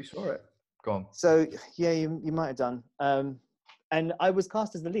yeah, probably saw it. Go on. So yeah, you might have done. And I was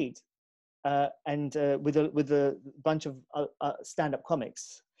cast as the lead, and with a bunch of stand-up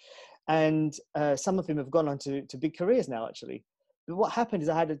comics, and some of them have gone on to big careers now, actually. But what happened is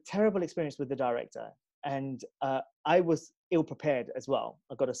I had a terrible experience with the director, and I was ill-prepared as well,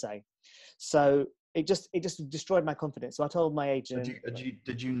 I've got to say. So it just destroyed my confidence. So I told my agent.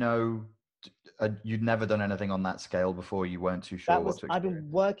 Did you know you'd never done anything on that scale before? You weren't too sure what to expect? I've been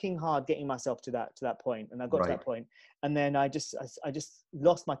working hard getting myself to that point, and I got to that point, and then I just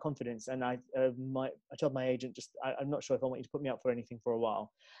lost my confidence, and I told my agent, I'm not sure if I want you to put me up for anything for a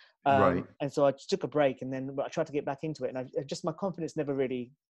while. And so I took a break, and then I tried to get back into it, and my confidence never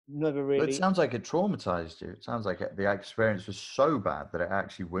really. But it sounds like it traumatized you. It sounds like the experience was so bad that it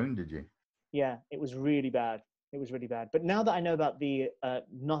actually wounded you. Yeah, it was really bad. It was really bad. But now that I know about the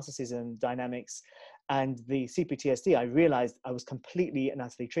narcissism dynamics and the CPTSD, I realized I was completely and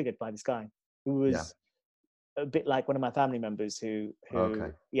utterly triggered by this guy who was a bit like one of my family members who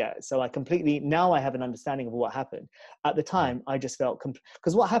so now I have an understanding of what happened. At the time, I just felt,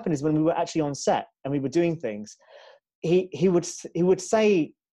 because what happened is when we were actually on set and we were doing things, he would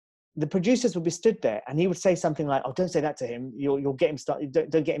say, the producers would be stood there and he would say something like, "Oh, don't say that to him. You'll get him started.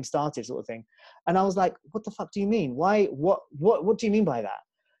 Don't get him started," sort of thing. And I was like, "What the fuck do you mean? Why? What do you mean by that?"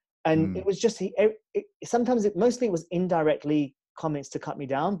 And it was just, mostly it was indirectly comments to cut me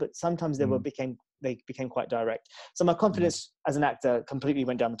down, but sometimes they became quite direct. So my confidence as an actor completely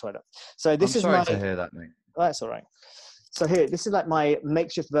went down the toilet. So this is sorry to hear that, mate. Oh, that's all right. So here, this is like my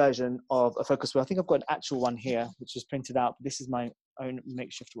makeshift version of a focus wheel. I think I've got an actual one here, which is printed out. This is my own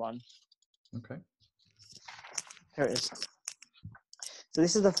makeshift one. Okay. Here it is. So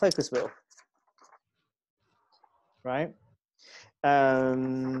this is the focus wheel, right?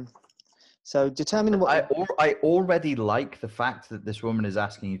 So determine what... I already like the fact that this woman is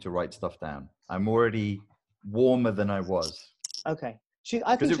asking you to write stuff down. I'm already warmer than I was. Okay.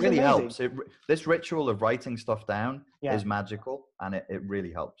 I think it really amazing. helps. This ritual of writing stuff down is magical, and it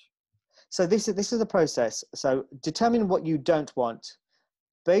really helps. So this is the process. So determine what you don't want.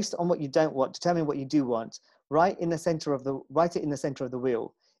 Based on what you don't want, determine what you do want. Write it in the center of the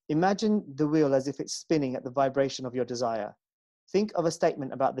wheel. Imagine the wheel as if it's spinning at the vibration of your desire. Think of a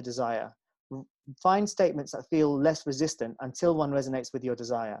statement about the desire. Find statements that feel less resistant until one resonates with your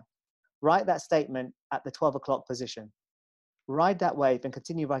desire. Write that statement at the 12 o'clock position. Ride that wave and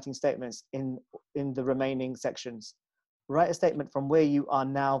continue writing statements in the remaining sections. Write a statement from where you are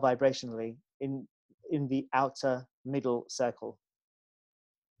now vibrationally in the outer middle circle.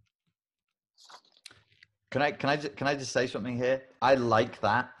 Can I just say something here? I like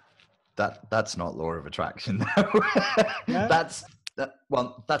that. That's not law of attraction. No? That's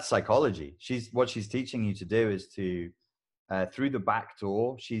psychology. What she's teaching you to do is to through the back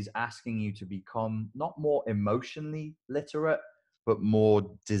door, she's asking you to become not more emotionally literate, but more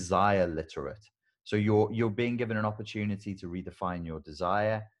desire literate. So you're being given an opportunity to redefine your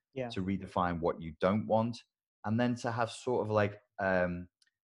desire, to redefine what you don't want, and then to have sort of like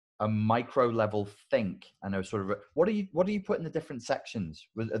a a micro level think and a sort of what do you put in the different sections?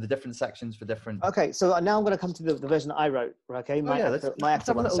 Are the different sections for different? Okay, so now I'm going to come to the version that I wrote. Okay, my actor let's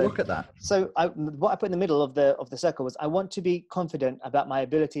have a one. little look at that. So what I put in the middle of the circle was I want to be confident about my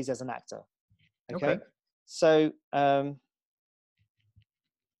abilities as an actor. Okay. So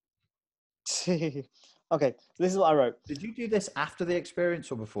okay, so this is what I wrote. Did you do this after the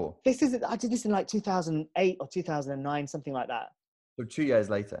experience or before? I did this in like 2008 or 2009, something like that. So 2 years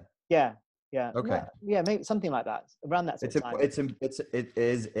later. Yeah. Okay. No, yeah, maybe something like that. Around that sort of time. It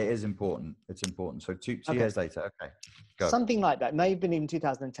is important. It's important. So two years later. Okay. Go. Something like that. May have been even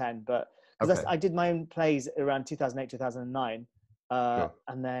 2010, but because I did my own plays around 2008, 2009, Sure.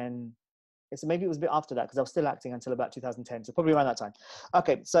 and then maybe it was a bit after that because I was still acting until about 2010. So probably around that time.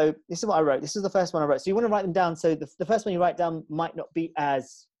 Okay, so this is what I wrote. This is the first one I wrote. So you want to write them down. So the first one you write down might not be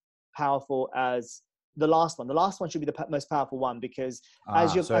as powerful as the last one. The last one should be the most powerful one because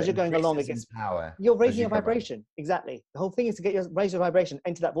as you're going along, it gets power. You're raising your vibration. Exactly. The whole thing is to raise your vibration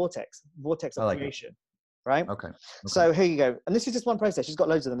into that vortex of creation. Right? Okay. So here you go. And this is just one process. She's got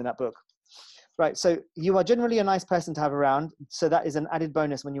loads of them in that book. Right. So you are generally a nice person to have around. So that is an added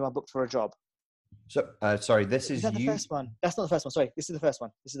bonus when you are booked for a job. So, sorry, this is that the first one? That's not the first one. Sorry, this is the first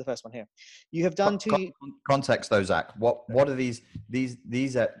one. This is the first one here. You have done context though, Zach. What are these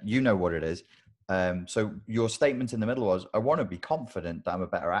are, you know what it is. So your statement in the middle was, I want to be confident that I'm a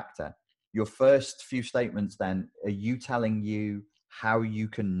better actor. Your first few statements then, are you telling you how you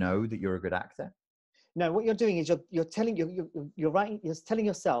can know that you're a good actor? No, what you're doing is you're telling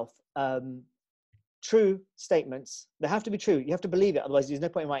yourself true statements. They have to be true. You have to believe it. Otherwise, there's no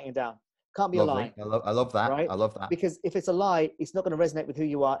point in writing it down. Can't be Lovely. a lie. I love that. Right? I love that. Because if it's a lie, it's not going to resonate with who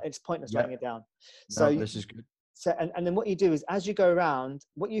you are. It's pointless writing it down. So this is good. So, and then what you do is as you go around,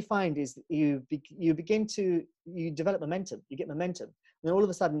 what you find is you develop momentum. You get momentum. And then all of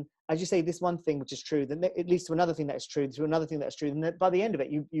a sudden, as you say this one thing which is true, then it leads to another thing that is true, to another thing that is true. And then by the end of it,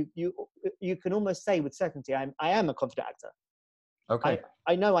 you can almost say with certainty, I am a confident actor. Okay.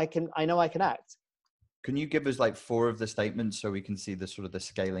 I know I can act. Can you give us like 4 of the statements so we can see the sort of the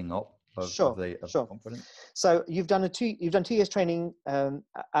scaling up of the confidence? So you've done 2 years training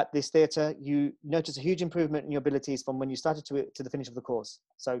at this theatre. You notice a huge improvement in your abilities from when you started to the finish of the course.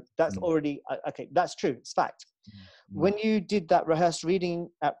 So that's already okay. That's true. It's fact. When you did that rehearsed reading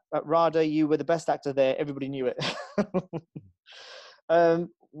at RADA, you were the best actor there. Everybody knew it.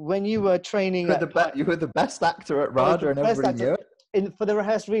 When you were training, you were the best actor at RADA, and everybody knew it. For the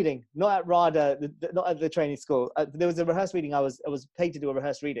rehearsed reading, not at RADA, not at the training school. There was a rehearsed reading. I was paid to do a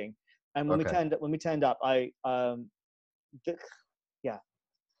rehearsed reading, and when we turned up,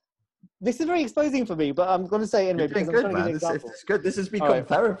 this is very exposing for me, but I'm going to say anyway because I'm trying to give you an example. It's good. This has become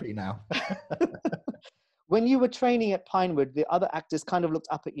therapy now. When you were training at Pinewood, the other actors kind of looked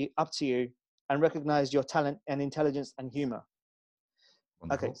up to you, and recognized your talent and intelligence and humor.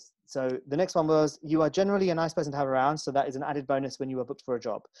 Wonderful. Okay, so the next one was, you are generally a nice person to have around, so that is an added bonus when you are booked for a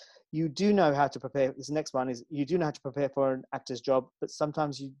job. You do know how to prepare. This next one is, you do know how to prepare for an actor's job, but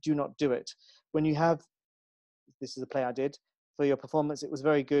sometimes you do not do it. When you have, this is a play I did, for your performance, it was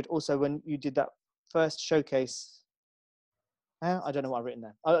very good. Also, when you did that first showcase, I don't know what I've written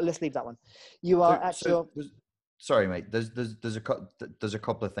there. Let's leave that one. You are sorry, mate. There's a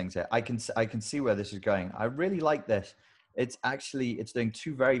couple of things here. I can see where this is going. I really like this. It's doing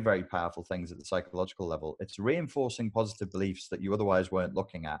 2 very, very powerful things at the psychological level. It's reinforcing positive beliefs that you otherwise weren't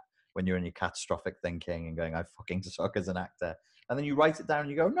looking at when you're in your catastrophic thinking and going, I fucking suck as an actor. And then you write it down and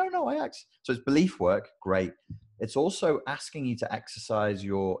you go, no, I act. So it's belief work. Great. It's also asking you to exercise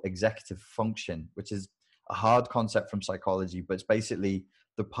your executive function, which is a hard concept from psychology, but it's basically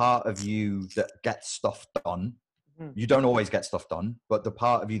the part of you that gets stuff done. You don't always get stuff done, but the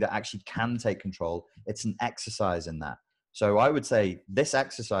part of you that actually can take control, it's an exercise in that. So I would say this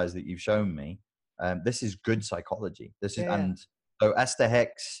exercise that you've shown me, this is good psychology. This is, and so Esther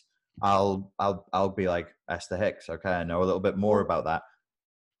Hicks, I'll be like, Esther Hicks. Okay. I know a little bit more about that.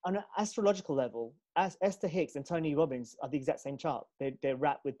 On an astrological level, as Esther Hicks and Tony Robbins are the exact same chart. They're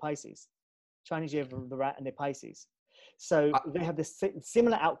rat with Pisces. Chinese year of the rat and they're Pisces. So they have this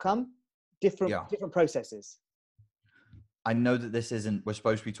similar outcome, different processes. I know that we're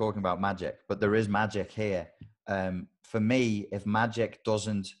supposed to be talking about magic, but there is magic here. For me, if magic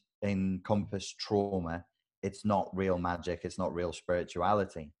doesn't encompass trauma, it's not real magic. It's not real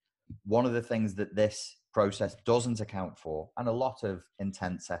spirituality. One of the things that this process doesn't account for, and a lot of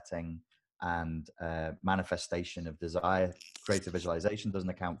intent setting and manifestation of desire, creative visualization doesn't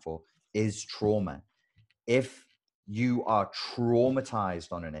account for, is trauma. If you are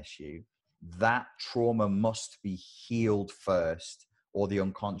traumatized on an issue, that trauma must be healed first, or the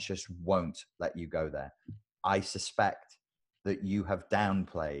unconscious won't let you go there. I suspect that you have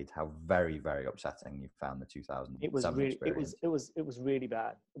downplayed how very, very upsetting you found the 2007 It was really, experience. it was really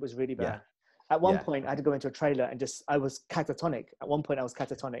bad. It was really Yeah. bad. At one Yeah. point, I had to go into a trailer and I was catatonic. At one point, I was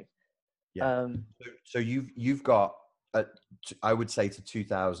catatonic. Yeah. So you've got, I would say to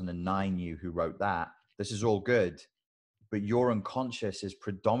 2009, you who wrote that, this is all good, but your unconscious is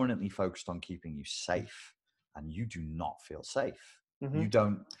predominantly focused on keeping you safe, and you do not feel safe. Mm-hmm. You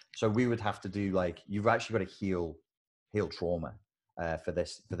don't. So we would have to do, like, you've actually got to heal trauma for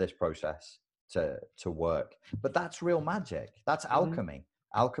this process to work. But that's real magic. That's alchemy.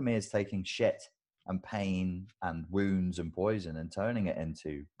 Alchemy is taking shit and pain and wounds and poison and turning it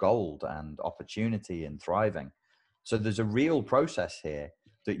into gold and opportunity and thriving. So there's a real process here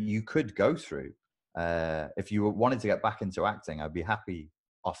that you could go through. If you wanted to get back into acting, I'd be happy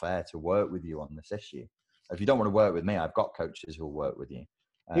off air to work with you on this issue. If you don't want to work with me, I've got coaches who'll work with you.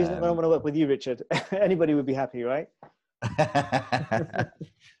 Who's not going to want to work with you, Richard? Anybody would be happy, right?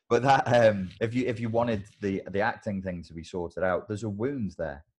 But that, if you wanted the acting thing to be sorted out, there's a wound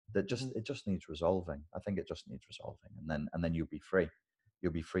there that it just needs resolving. I think it just needs resolving, and then you'll be free.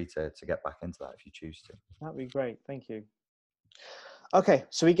 You'll be free to get back into that if you choose to. That'd be great. Thank you. Okay,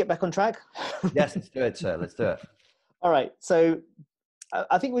 so we get back on track? Yes, let's do it, sir. Let's do it. All right. So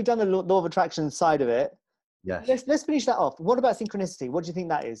I think we've done the law of attraction side of it. Yes. Let's finish that off. What about synchronicity? What do you think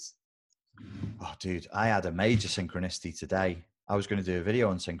that is? Oh, dude, I had a major synchronicity today. I was going to do a video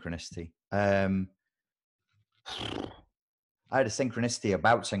on synchronicity. I had a synchronicity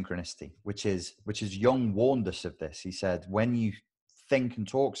about synchronicity, which is Jung warned us of this. He said, when you think and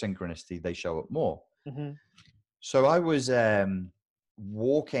talk synchronicity, they show up more. Mm-hmm. So I was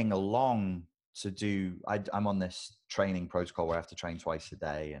walking along I'm on this training protocol where I have to train twice a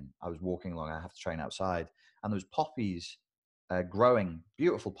day, and I was walking along. I have to train outside, and there was poppies growing,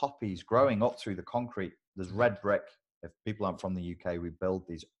 beautiful poppies growing up through the concrete. There's red brick. If people aren't from the UK, we build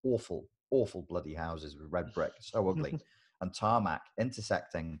these awful bloody houses with red brick, so ugly, and tarmac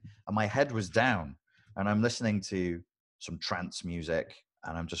intersecting. And my head was down, and I'm listening to some trance music,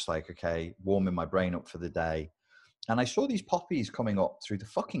 and I'm just like, okay, warming my brain up for the day. And I saw these poppies coming up through the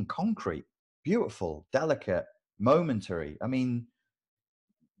fucking concrete. Beautiful, delicate, momentary. I mean,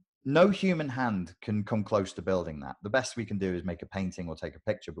 no human hand can come close to building that. The best we can do is make a painting or take a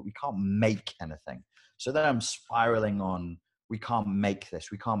picture, but we can't make anything. So then I'm spiraling on, we can't make this.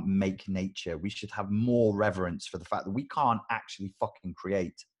 We can't make nature. We should have more reverence for the fact that we can't actually fucking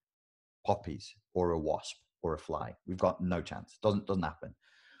create poppies or a wasp or a fly. We've got no chance. Doesn't happen.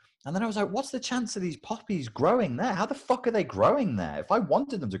 And then I was like, what's the chance of these poppies growing there? How the fuck are they growing there? If I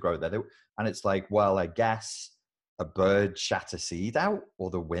wanted them to grow there, and it's like, well, I guess a bird shat a seed out,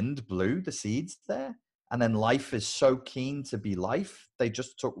 or the wind blew the seeds there. And then life is so keen to be life, they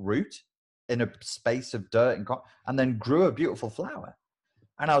just took root in a space of dirt and then grew a beautiful flower.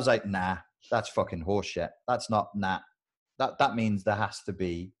 And I was like, nah, that's fucking horseshit. That's not, nah. That means there has to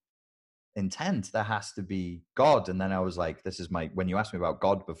be intent, there has to be God. And then I was like, this is when you asked me about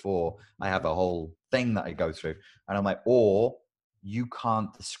God before, I have a whole thing that I go through, and I'm like, or you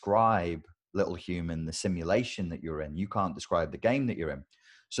can't describe, little human, the simulation that you're in. You can't describe the game that you're in.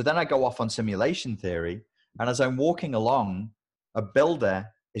 So then I go off on simulation theory, and as I'm walking along, a builder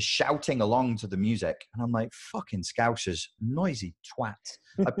is shouting along to the music, and I'm like, fucking Scousers, noisy twat.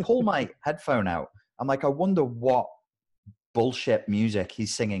 I pull my headphone out. I'm like, I wonder what bullshit music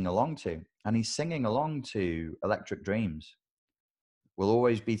he's singing along to. And he's singing along to Electric Dreams. We'll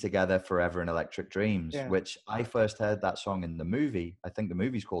always be together forever in Electric Dreams, which I first heard that song in the movie. I think the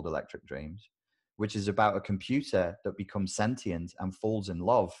movie's called Electric Dreams, which is about a computer that becomes sentient and falls in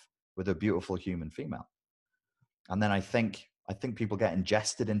love with a beautiful human female. And then I think people get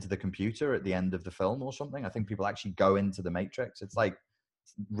ingested into the computer at the end of the film or something. I think people actually go into the Matrix. It's like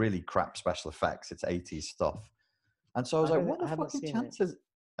really crap special effects. It's 80s stuff. And so I was like, what the fucking chances?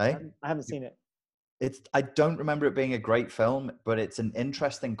 I haven't seen it. I don't remember it being a great film, but it's an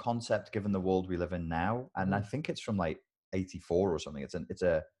interesting concept given the world we live in now. And I think it's from like 84 or something. It's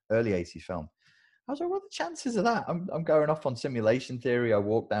a early 80s film. I was like, what are the chances of that? I'm going off on simulation theory. I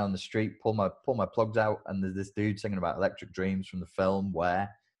walk down the street, pull my plugs out, and there's this dude singing about Electric Dreams from the film, where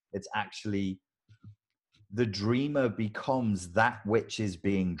it's actually the dreamer becomes that which is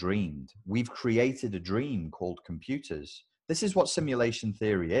being dreamed. We've created a dream called computers. This is what simulation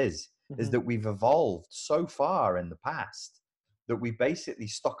theory is that we've evolved so far in the past that we basically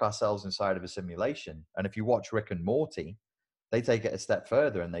stuck ourselves inside of a simulation. And if you watch Rick and Morty, They take it a step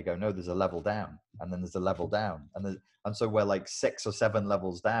further and they go, no, there's a level down, and then there's a level down, and so we're like 6 or 7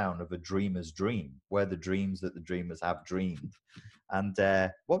 levels down of a dreamer's dream. We're the dreams that the dreamers have dreamed. And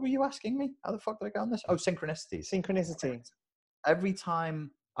what were you asking me? How the fuck did I get on this? Oh, synchronicities. Synchronicity. Every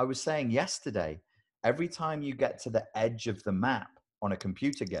time, I was saying yesterday, every time you get to the edge of the map on a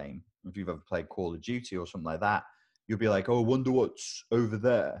computer game, if you've ever played Call of Duty or something like that, you'll be like, oh, I wonder what's over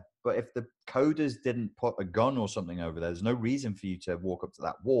there. But if the coders didn't put a gun or something over there, there's no reason for you to walk up to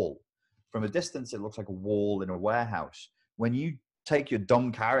that wall. From a distance, it looks like a wall in a warehouse. When you take your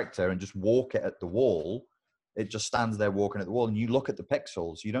dumb character and just walk it at the wall, it just stands there walking at the wall, and you look at the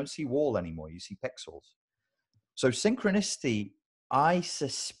pixels. You don't see wall anymore. You see pixels. So synchronicity, I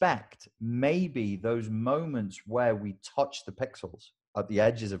suspect, maybe those moments where we touch the pixels at the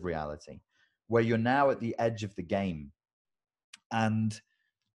edges of reality, where you're now at the edge of the game. And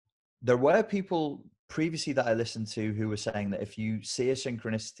there were people previously that I listened to who were saying that if you see a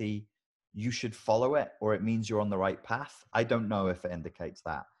synchronicity, you should follow it, or it means you're on the right path. I don't know if it indicates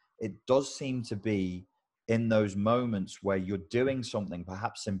that. It does seem to be in those moments where you're doing something,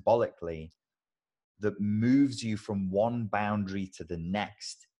 perhaps symbolically, that moves you from one boundary to the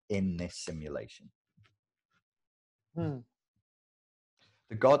next in this simulation. The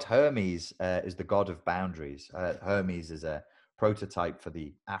god Hermes is the god of boundaries. Hermes is a prototype for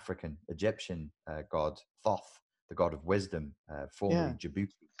the African Egyptian god Thoth, the god of wisdom, formerly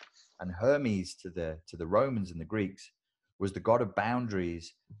Djibouti. And Hermes to the Romans and the Greeks was the god of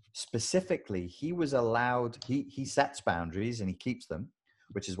boundaries. Specifically, he was allowed, he sets boundaries and he keeps them,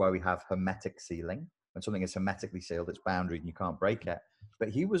 which is why we have hermetic sealing. When something is hermetically sealed, it's boundaried and you can't break it. But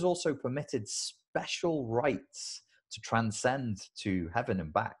he was also permitted special rights to transcend to heaven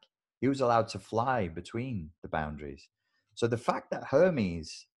and back. He was allowed to fly between the boundaries. So the fact that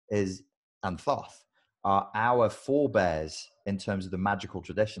Hermes and Thoth are our forebears in terms of the magical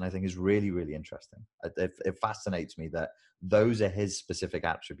tradition, I think is really, really interesting. It fascinates me that those are his specific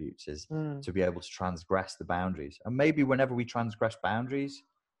attributes, is to be able to transgress the boundaries. And maybe whenever we transgress boundaries,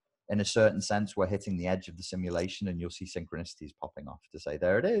 in a certain sense, we're hitting the edge of the simulation, and you'll see synchronicities popping off to say,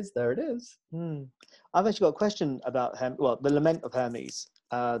 there it is, there it is. I've actually got a question about the lament of Hermes,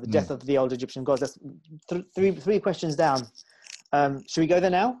 the death of the old Egyptian gods. That's three questions down. Should we go there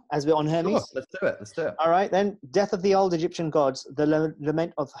now, as we're on Hermes? Sure, let's do it. All right, then. Death of the old Egyptian gods, the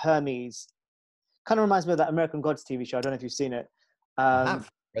lament of Hermes. Kind of reminds me of that American Gods TV show. I don't know if you've seen it. I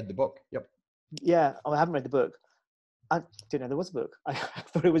have read the book. Yep. Yeah. Oh, I haven't read the book. I didn't know there was a book. I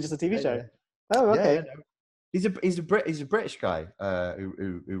thought it was just a TV show. Yeah. Oh, okay. Yeah, no. He's a British guy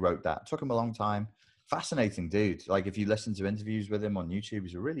who wrote that. It took him a long time. Fascinating dude. Like, if you listen to interviews with him on YouTube,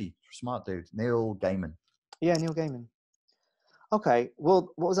 he's a really smart dude. Neil Gaiman. Yeah, Neil Gaiman. Okay.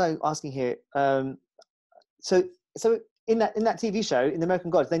 Well, what was I asking here? So in that TV show, in the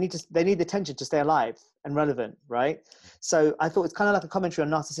American Gods, they need attention to stay alive and relevant, right? So I thought it's kind of like a commentary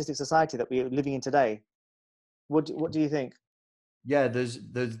on narcissistic society that we're living in today. What do you think? Yeah,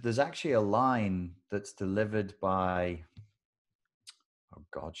 there's actually a line that's delivered by, oh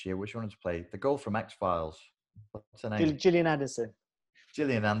God, which one to play? The girl from X-Files. What's her name? Gillian Anderson.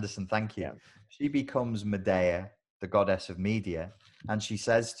 Gillian Anderson, thank you. Yeah. She becomes Medea, the goddess of media, and she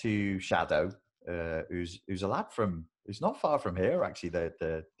says to Shadow, who's a lad who's not far from here, actually,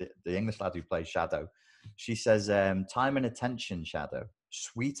 the English lad who plays Shadow. She says, time and attention, Shadow,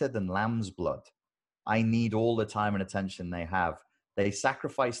 sweeter than lamb's blood. I need all the time and attention they have. They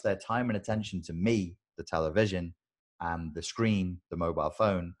sacrifice their time and attention to me, the television, and the screen, the mobile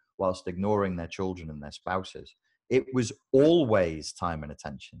phone, whilst ignoring their children and their spouses. It was always time and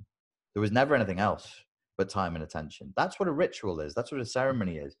attention. There was never anything else but time and attention. That's what a ritual is. That's what a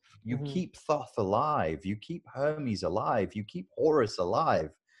ceremony is. You keep Thoth alive. You keep Hermes alive. You keep Horus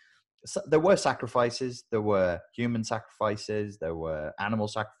alive. So there were sacrifices. There were human sacrifices. There were animal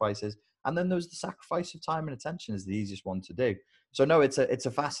sacrifices. And then there was the sacrifice of time and attention is the easiest one to do. So no, it's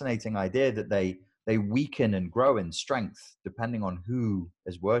a fascinating idea that they weaken and grow in strength depending on who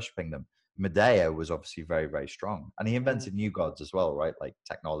is worshipping them. Medea was obviously very, very strong. And he invented new gods as well, right? Like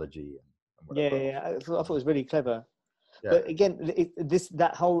technology and whatever. Yeah. I thought it was really clever. Yeah. But again,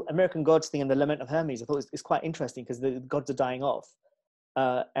 that whole American Gods thing and the lament of Hermes, I thought it's quite interesting because the gods are dying off.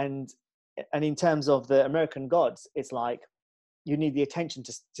 And in terms of the American gods, it's like you need the attention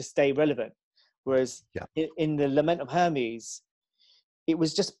to stay relevant. Whereas in the lament of Hermes, it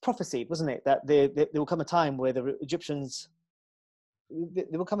was just prophesied, wasn't it? That there will come a time where the Egyptians, there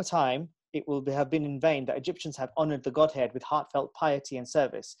will come a time, it will have been in vain, that Egyptians have honored the Godhead with heartfelt piety and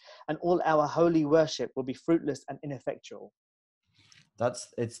service, and all our holy worship will be fruitless and ineffectual.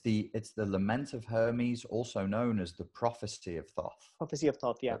 It's the lament of Hermes, also known as the prophecy of Thoth. Prophecy of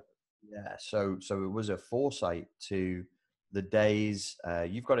Thoth, yeah. Yeah. So it was a foresight to the days.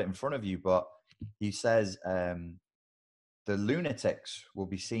 You've got it in front of you, but he says the lunatics will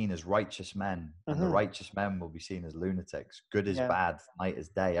be seen as righteous men, and the righteous men will be seen as lunatics. Good is bad, night is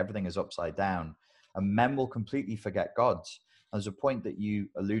day. Everything is upside down, and men will completely forget gods. There's a point that you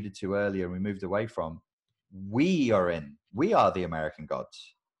alluded to earlier, and we moved away from. We are the American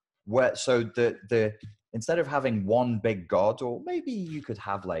gods. So the instead of having one big god, or maybe you could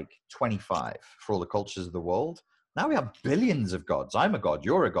have like 25 for all the cultures of the world, now we have billions of gods. I'm a god,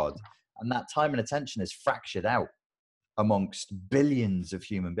 you're a god, and that time and attention is fractured out amongst billions of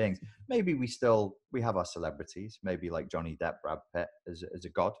human beings. Maybe we have our celebrities, maybe like Johnny Depp, Brad Pitt as a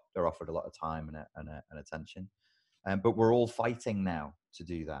god. They're offered a lot of time and attention. But we're all fighting now to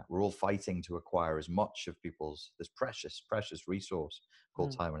do that. We're all fighting to acquire as much of this precious, precious resource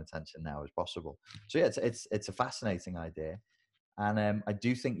called time and attention now as possible. So yeah, it's a fascinating idea. And I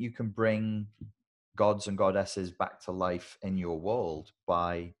do think you can bring gods and goddesses back to life in your world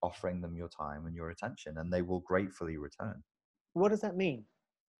by offering them your time and your attention, and they will gratefully return. What does that mean?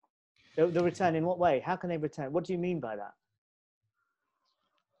 The return in what way? How can they return? What do you mean by that?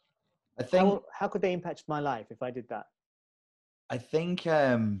 I think how could they impact my life if I did that? I think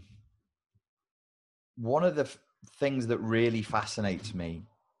one of the things that really fascinates me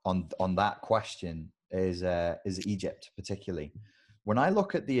on that question is Egypt, particularly. When I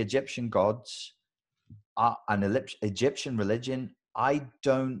look at the Egyptian gods and Egyptian religion, I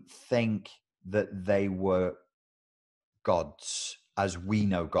don't think that they were gods as we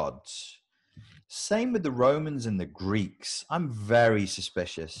know gods. Same with the Romans and the Greeks. I'm very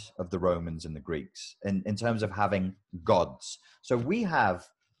suspicious of the Romans and the Greeks in terms of having gods. So we have,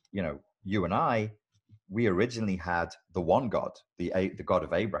 you and I, we originally had the one God, the God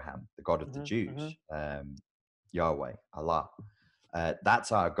of Abraham, the God of the Jews, Yahweh, Allah.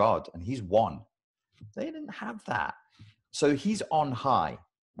 That's our God, and he's one. They didn't have that. So he's on high.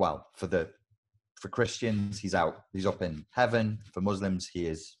 Well, for Christians, he's up in heaven. For Muslims, he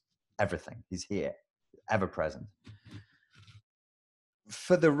is everything. He's here, ever present.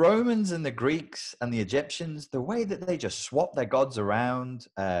 For the Romans and the Greeks and the Egyptians, the way that they just swap their gods around,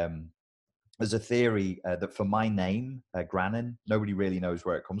 there's a theory that for my name, Grannon, nobody really knows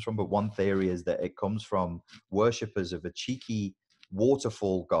where it comes from, but one theory is that it comes from worshippers of a cheeky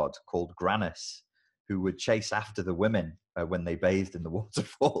waterfall god called Granus, who would chase after the women when they bathed in the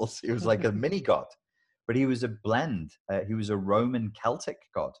waterfalls. He was like a mini god. But he was a blend. He was a Roman Celtic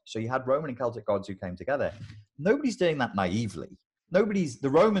god. So you had Roman and Celtic gods who came together. Nobody's doing that naively. The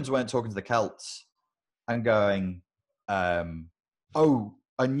Romans weren't talking to the Celts and going, oh,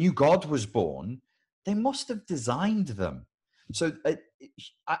 a new god was born. They must have designed them. So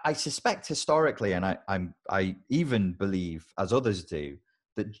I suspect historically, and I even believe, as others do,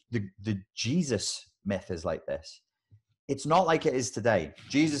 that the Jesus myth is like this. It's not like it is today.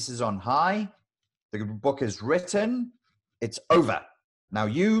 Jesus is on high. The book is written. It's over. Now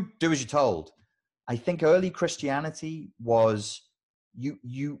you do as you're told. I think early Christianity was you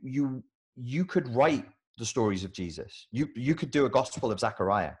could write the stories of Jesus. You could do a gospel of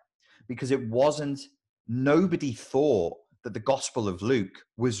Zakariya, because nobody thought that the gospel of Luke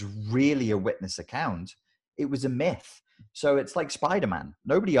was really a witness account. It was a myth. So it's like Spider-Man.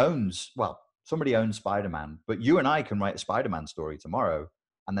 Somebody owns Spider-Man, but you and I can write a Spider-Man story tomorrow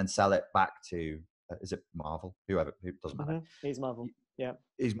and then sell it back to, is it Marvel? Who doesn't matter. He's Marvel. Yeah.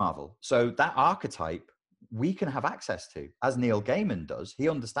 He's Marvel. So that archetype we can have access to, as Neil Gaiman does. He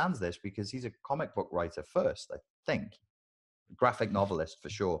understands this because he's a comic book writer first, I think. Graphic novelist for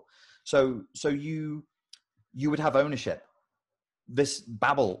sure. So you would have ownership. This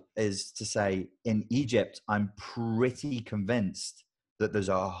babble is to say, in Egypt, I'm pretty convinced that there's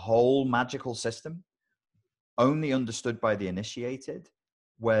a whole magical system only understood by the initiated,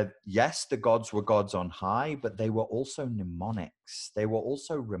 where, yes, the gods were gods on high, but they were also mnemonics. They were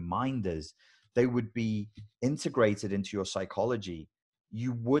also reminders. They would be integrated into your psychology.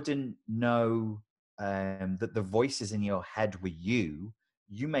 You wouldn't know that the voices in your head were you.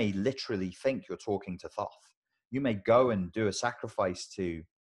 You may literally think you're talking to Thoth. You may go and do a sacrifice to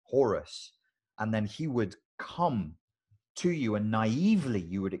Horus, and then he would come to you, and naively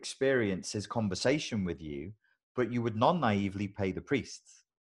you would experience his conversation with you, but you would non-naively pay the priests.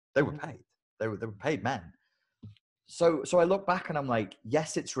 They were paid. They were paid men. So I look back and I'm like,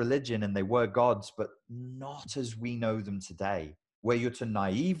 yes, it's religion and they were gods, but not as we know them today, where you're to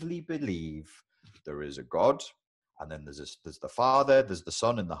naively believe there is a God, and then there's the Father, there's the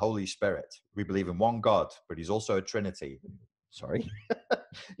Son, and the Holy Spirit. We believe in one God, but he's also a Trinity. sorry.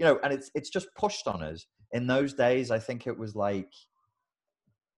 You know, and it's just pushed on us. In those days, I think it was like,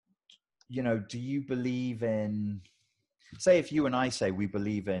 you know, do you believe in, say if you and I say we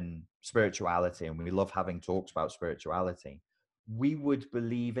believe in spirituality and we love having talks about spirituality, we would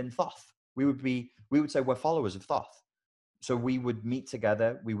believe in Thoth. We would say we're followers of Thoth. So we would meet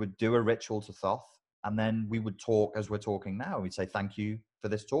together, we would do a ritual to Thoth, and then we would talk as we're talking now. We'd say, thank you for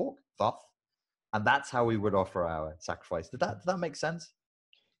this talk, Thoth. And that's how we would offer our sacrifice. Did that make sense?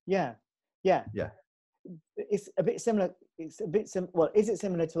 Yeah. Yeah. Yeah. It's a bit similar. Well, is it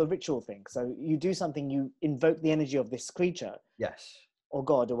similar to a ritual thing? So you do something, you invoke the energy of this creature. Yes. Or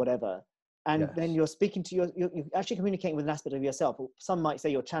God or whatever. And Yes. then you're speaking to you're actually communicating with an aspect of yourself. Some might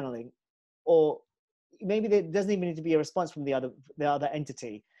say you're channeling, or maybe there doesn't even need to be a response from the other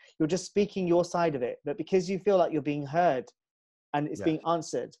entity. You're just speaking your side of it. But because you feel like you're being heard and it's being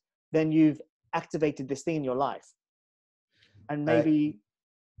answered, then you've activated this thing in your life. And maybe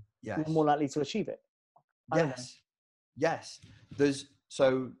you're more likely to achieve it. Yes.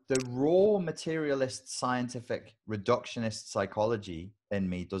 So the raw materialist, scientific, reductionist psychology in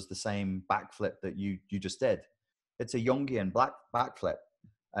me does the same backflip that you just did. It's a Jungian backflip.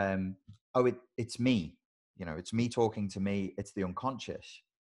 It's me. You know, it's me talking to me. It's the unconscious.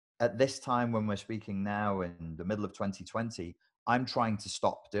 At this time when we're speaking now in the middle of 2020, I'm trying to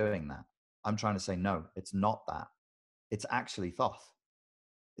stop doing that. I'm trying to say, no, it's not that. It's actually Thoth.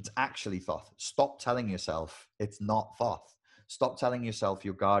 It's actually Thoth. Stop telling yourself it's not Thoth. Stop telling yourself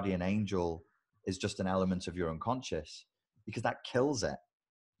your guardian angel is just an element of your unconscious, because that kills it.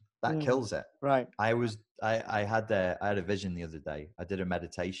 That kills it. Right. I had a vision the other day. I did a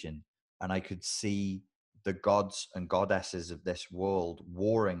meditation and I could see the gods and goddesses of this world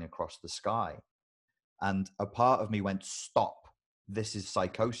warring across the sky. And a part of me went, stop. This is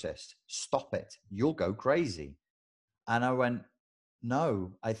psychosis. Stop it. You'll go crazy. And I went,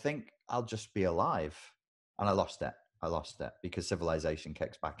 no, I think I'll just be alive. And I lost it. Because civilization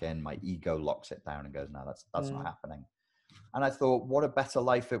kicks back in. My ego locks it down and goes, no, that's not happening. And I thought, what a better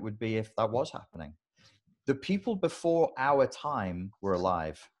life it would be if that was happening. The people before our time were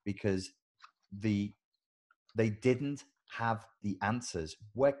alive because they didn't have the answers.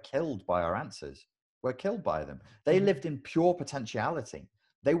 We're killed by our answers. We're killed by them. They lived in pure potentiality.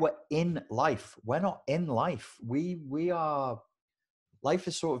 They were in life. We're not in life. We are, life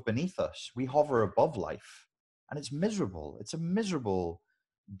is sort of beneath us. We hover above life. And it's miserable. It's a miserable,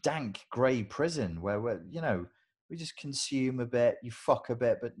 dank, grey prison where we just consume a bit, you fuck a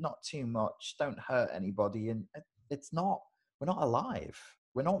bit, but not too much. Don't hurt anybody. And we're not alive.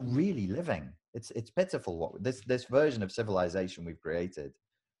 We're not really living. It's pitiful what this version of civilization we've created.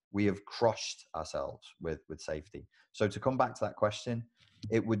 We have crushed ourselves with safety. So to come back to that question,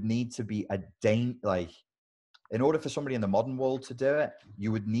 it would need to be in order for somebody in the modern world to do it,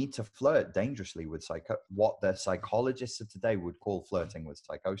 you would need to flirt dangerously with what the psychologists of today would call flirting with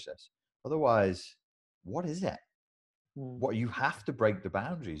psychosis. Otherwise, what is it? What, you have to break the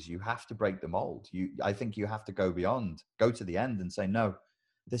boundaries. You have to break the mold. I think you have to go beyond, go to the end and say, no,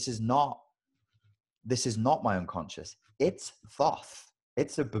 this is not my unconscious. It's Thoth.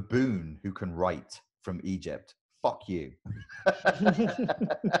 It's a baboon who can write from Egypt. Fuck you.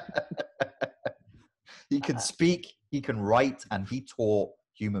 He can speak, he can write, and he taught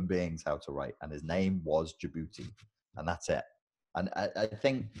human beings how to write. And his name was Djibouti. And that's it. And I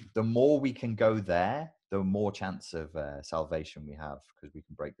think the more we can go there, the more chance of salvation we have, because we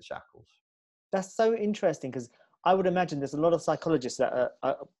can break the shackles. That's so interesting, because I would imagine there's a lot of psychologists that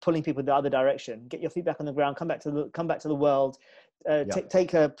are pulling people the other direction. Get your feet back on the ground, come back to the world,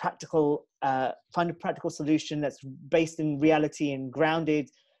 take a practical, find a practical solution that's based in reality and grounded,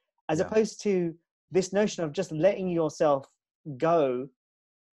 as opposed to this notion of just letting yourself go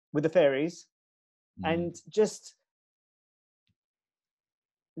with the fairies and just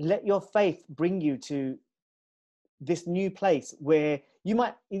let your faith bring you to this new place where you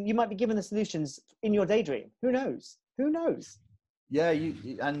might be given the solutions in your daydream. Who knows? Yeah,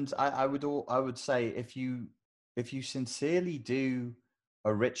 and I would say if you sincerely do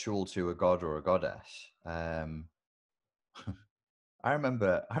a ritual to a god or a goddess, I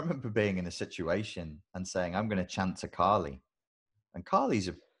remember being in a situation and saying, I'm going to chant to Kali. And Kali's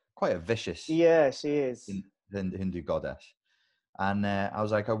quite a vicious, she is, Hindu goddess. And I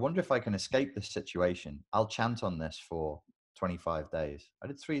was like, I wonder if I can escape this situation. I'll chant on this for 25 days. I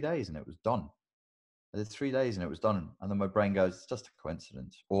did 3 days and it was done. And then my brain goes, it's just a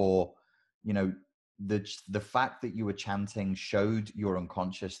coincidence. Or, the fact that you were chanting showed your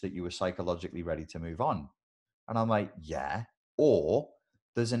unconscious that you were psychologically ready to move on. And I'm like, yeah. Or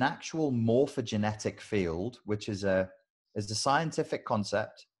there's an actual morphogenetic field, which is a It's a scientific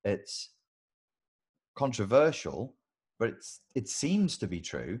concept. It's controversial, but it seems to be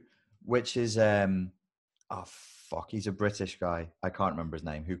true, which is oh fuck, he's a British guy. I can't remember his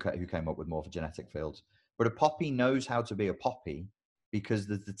name. Who came up with morphogenetic fields? But a poppy knows how to be a poppy because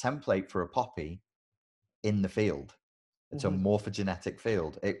there's the template for a poppy in the field. It's a morphogenetic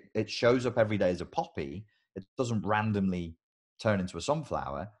field. It shows up every day as a poppy. It doesn't randomly turn into a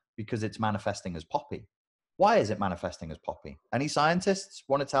sunflower because it's manifesting as poppy. Why is it manifesting as poppy? Any scientists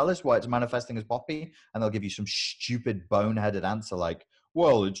want to tell us why it's manifesting as poppy? And they'll give you some stupid boneheaded answer like,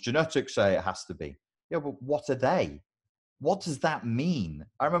 well, its genetics say it has to be. Yeah, but what are they? What does that mean?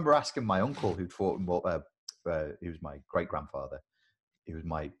 I remember asking my uncle who'd fought in he was my great-grandfather. He was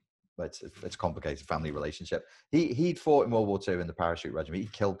my, it's a complicated family relationship. He'd fought in World War II in the parachute regiment. He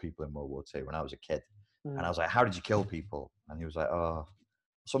killed people in World War II when I was a kid. And I was like, how did you kill people? And he was like, oh,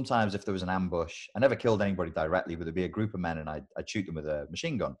 sometimes if there was an ambush, I never killed anybody directly, but there'd be a group of men and I'd shoot them with a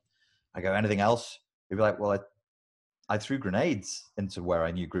machine gun. I go, anything else? He'd be like, well, I threw grenades into where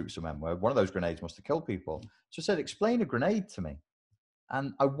I knew groups of men were. One of those grenades must have killed people. So I said, explain a grenade to me.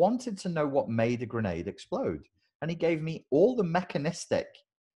 And I wanted to know what made a grenade explode. And he gave me all the mechanistic,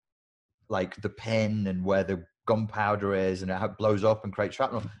 like the pin and where the gunpowder is and how it blows up and creates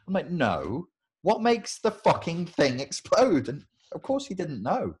shrapnel. I'm like, no, what makes the fucking thing explode? And of course he didn't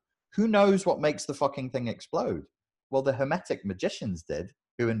know. Who knows what makes the fucking thing explode? Well, the Hermetic magicians did,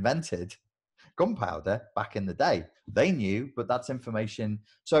 who invented gunpowder back in the day. They knew, but that's information.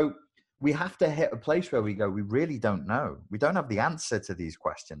 So we have to hit a place where we go, we really don't know. We don't have the answer to these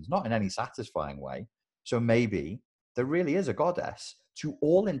questions, not in any satisfying way. So maybe there really is a goddess to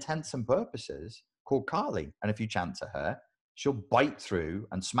all intents and purposes called Kali. And if you chant to her, she'll bite through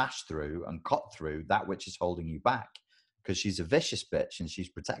and smash through and cut through that which is holding you back, because she's a vicious bitch and she's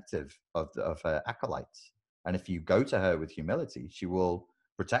protective of her acolytes. And if you go to her with humility, she will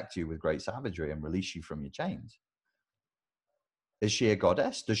protect you with great savagery and release you from your chains. Is she a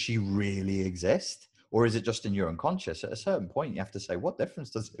goddess? Does she really exist? Or is it just in your unconscious? At a certain point, you have to say, what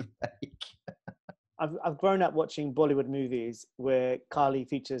difference does it make? I've grown up watching Bollywood movies where Kali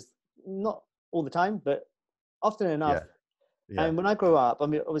features not all the time, but often enough. Yeah. Yeah. And when I grew up, I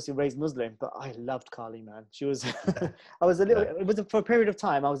mean, obviously raised Muslim, but I loved Kali, man. She was, I was a little, it was for a period of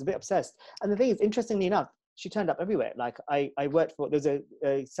time, I was a bit obsessed. And the thing is, interestingly enough, she turned up everywhere. Like I worked for, there's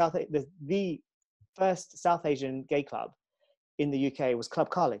the first South Asian gay club in the UK was Club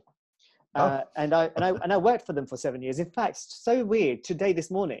Kali. And I worked for them for 7 years. In fact, so weird. Today, this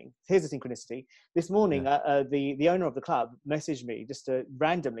morning, here's a synchronicity. This morning, the owner of the club messaged me just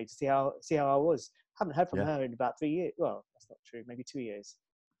randomly to see how I was. Haven't heard from her in about 3 years. Well, that's not true. Maybe 2 years.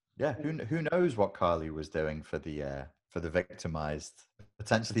 Yeah. Who knows what Kali was doing for the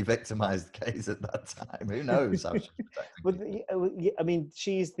potentially victimized gays at that time? Who knows how she was protecting I mean,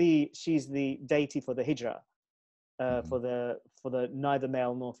 she's the deity for the hijra, for the neither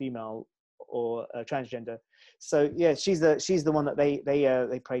male nor female or transgender. So yeah, she's the one that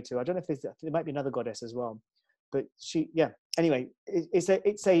they pray to. I don't know if there might be another goddess as well, but anyway,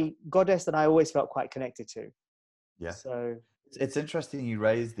 it's a goddess that I always felt quite connected to. Yeah. So it's interesting you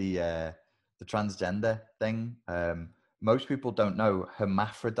raised the transgender thing. Most people don't know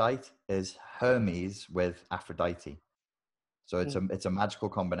hermaphrodite is Hermes with Aphrodite. So it's a magical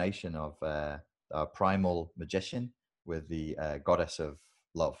combination of a primal magician with the goddess of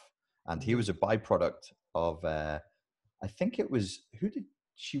love. And he was a byproduct of, I think it was,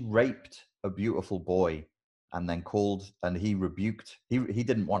 she raped a beautiful boy and then he rebuked, he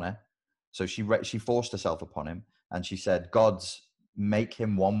didn't want her. So she forced herself upon him and she said, gods, make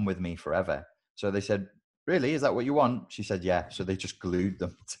him one with me forever. So they said, really? Is that what you want? She said, yeah. So they just glued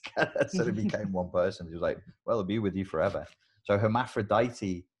them together. So they became one person. He was like, well, I'll be with you forever. So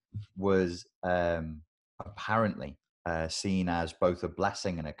hermaphrodite was apparently seen as both a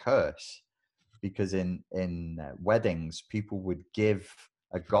blessing and a curse, because in weddings, people would give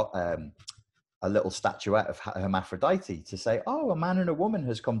a little statuette of hermaphrodite to say, oh, a man and a woman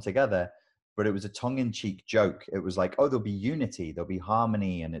has come together. But it was a tongue-in-cheek joke. It was like, oh, there'll be unity, there'll be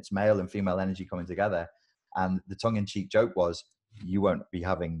harmony, and it's male and female energy coming together. And the tongue-in-cheek joke was, you won't be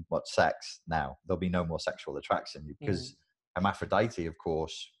having much sex now. There'll be no more sexual attraction, because hermaphrodite, of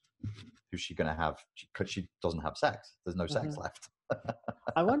course, who's she going to have? She doesn't have sex. There's no sex left.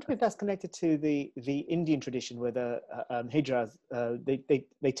 I wonder if that's connected to the Indian tradition where the hijras,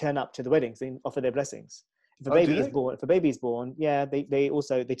 they turn up to the weddings, they offer their blessings. If a baby is born, yeah,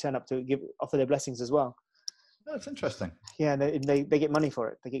 they turn up to offer their blessings as well. That's interesting. Yeah, and they get money for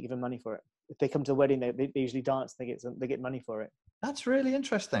it. They get given money for it. If they come to a wedding, they usually dance. They get money for it. That's really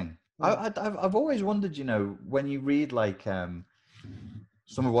interesting. Yeah. I've always wondered, you know, when you read like some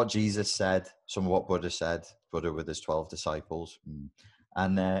of what Jesus said, some of what Buddha said, Buddha with his 12 disciples,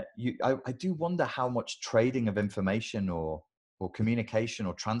 and I do wonder how much trading of information or communication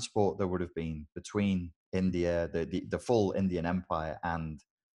or transport there would have been between India, the full Indian Empire, and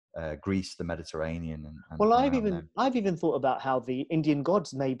Greece, the Mediterranean, Well, and around there. I've even thought about how the Indian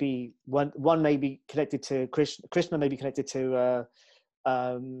gods may be one may be connected to Krishna. Krishna may be connected to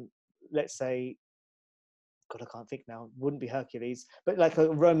let's say, God, I can't think now. Wouldn't be Hercules, but like a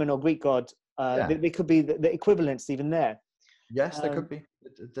Roman or Greek god. Yeah. They could be the equivalents even there. Yes, there could be.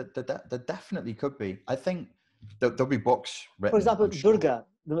 There definitely could be. I think there'll be books written. For example, I'm sure. Durga,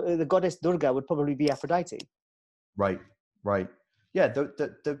 the goddess Durga would probably be Aphrodite. Right. Yeah,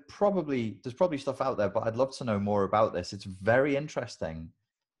 there's probably stuff out there, but I'd love to know more about this. It's very interesting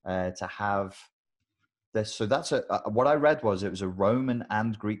to have this. So that's what I read was it was a Roman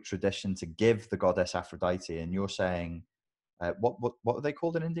and Greek tradition to give the goddess Aphrodite, and you're saying what are they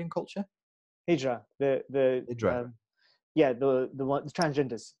called in Indian culture? Hijra, Hijra. Yeah, the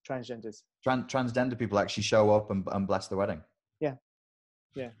transgenders. Transgender people actually show up and bless the wedding. Yeah.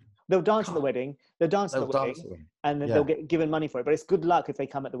 They'll dance at the wedding. They'll dance at the wedding, and then they'll get given money for it. But it's good luck if they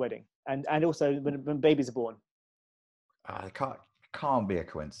come at the wedding, and also when babies are born. It can't be a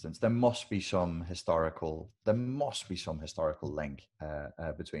coincidence. There must be some historical link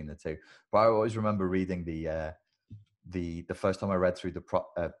between the two. But I always remember reading the first time I read through the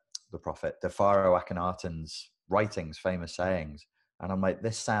prophet, the Pharaoh Akhenaten's writings, famous sayings, and I'm like,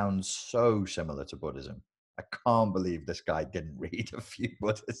 this sounds so similar to Buddhism. I can't believe this guy didn't read a few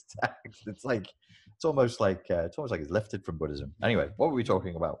Buddhist texts. It's almost like it's lifted from Buddhism. Anyway, what were we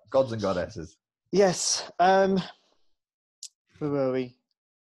talking about? Gods and goddesses. Yes. Where were we?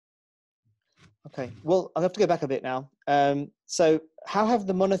 Okay. Well, I'll have to go back a bit now. So how have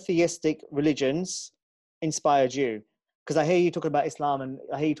the monotheistic religions inspired you? Because I hear you talking about Islam, and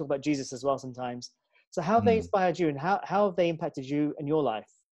I hear you talk about Jesus as well sometimes. So how have they inspired you, and how have they impacted you in your life?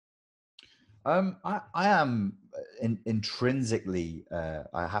 I am intrinsically,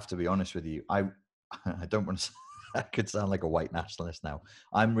 I have to be honest with you. I don't want to, I could sound like a white nationalist now.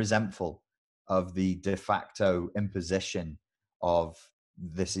 I'm resentful of the de facto imposition of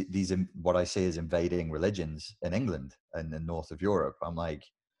these what I say is invading religions in England and the north of Europe. I'm like,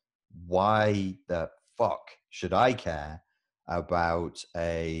 why the fuck should I care about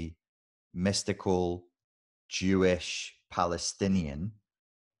a mystical Jewish Palestinian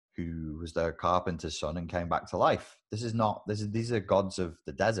who was their carpenter's son and came back to life? These are gods of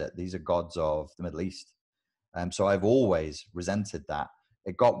the desert. These are gods of the Middle East. So I've always resented that.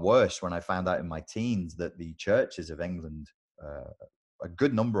 It got worse when I found out in my teens that the churches of England, a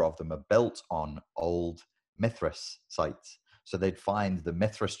good number of them are built on old Mithras sites. So they'd find the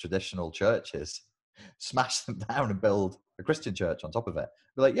Mithras traditional churches, smash them down and build a Christian church on top of it.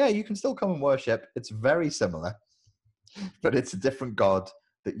 Be like, yeah, you can still come and worship. It's very similar, but it's a different God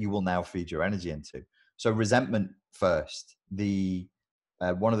that you will now feed your energy into. So resentment first.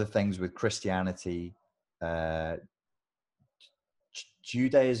 One of the things with Christianity,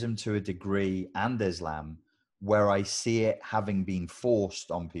 Judaism to a degree, and Islam, where I see it having been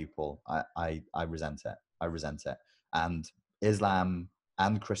forced on people, I resent it. I resent it. And Islam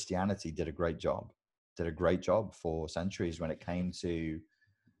and Christianity did a great job for centuries when it came to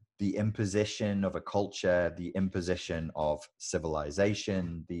the imposition of a culture, the imposition of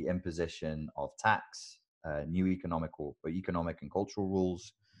civilization, the imposition of tax, new economic and cultural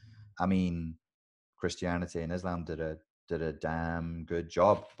rules. I mean, Christianity and Islam did a damn good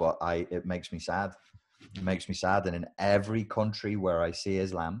job, but it makes me sad. It makes me sad. And in every country where I see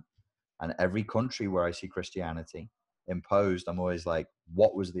Islam and every country where I see Christianity imposed, I'm always like,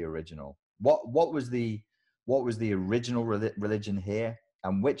 what was the original? What was the original religion here?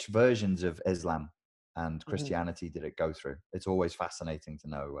 And which versions of Islam and Christianity did it go through? It's always fascinating to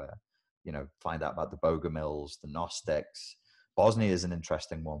know, find out about the Bogomils, the Gnostics. Bosnia is an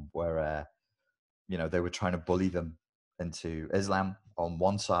interesting one where, they were trying to bully them into Islam on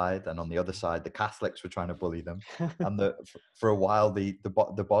one side, and on the other side, the Catholics were trying to bully them. And for a while, the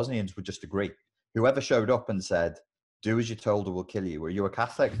Bosnians would just agree. Whoever showed up and said, "Do as you're told or we'll kill you. Are you a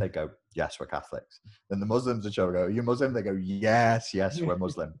Catholic?" They go, "Yes, we're Catholics." Then the Muslims would show up and go, "Are you Muslim?" They go, yes, we're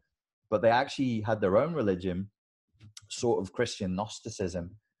Muslim. But they actually had their own religion, sort of Christian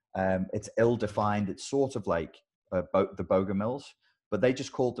Gnosticism. It's ill-defined. It's sort of like the Bogomils, but they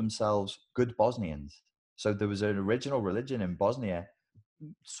just called themselves good Bosnians. So there was an original religion in Bosnia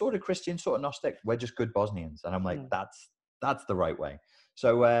sort of Christian, sort of Gnostic. We're just good Bosnians. And I'm like, Mm. that's the right way.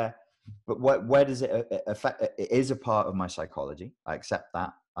 So, but where does it affect? It is a part of my psychology. I accept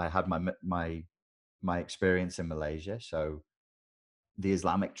that. I had my experience in Malaysia. So the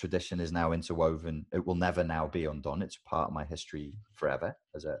Islamic tradition is now interwoven. It will never now be undone. It's part of my history forever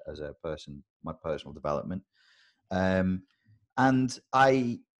as a person, my personal development. And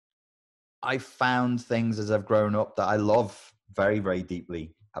I found things as I've grown up that I love very, very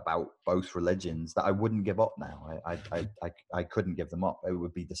deeply about both religions that I wouldn't give up now. I couldn't give them up. It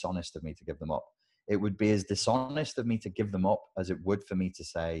would be dishonest of me to give them up. It would be as dishonest of me to give them up as it would for me to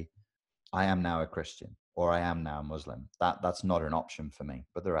say, I am now a Christian or I am now a Muslim. That's not an option for me.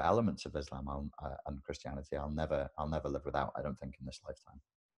 But there are elements of Islam and Christianity I'll never live without, I don't think, in this lifetime.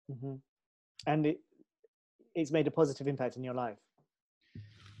 Mm-hmm. And it's made a positive impact in your life.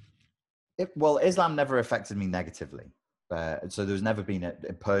 Well, Islam never affected me negatively. So there's never been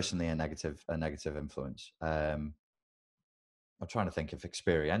personally a negative influence. I'm trying to think if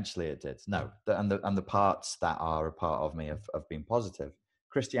experientially it did. No, and the parts that are a part of me have been positive.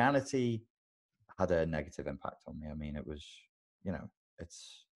 Christianity had a negative impact on me. I mean, it was,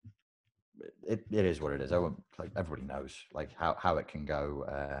 it is what it is. I won't, like, everybody knows like how it can go.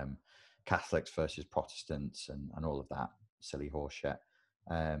 Catholics versus Protestants and all of that silly horse shit.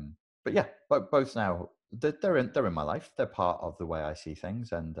 But yeah, both now they're in my life. They're part of the way I see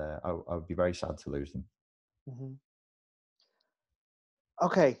things, and I would be very sad to lose them. Mm-hmm.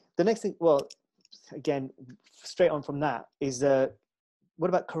 Okay, the next thing, well, again, straight on from that is what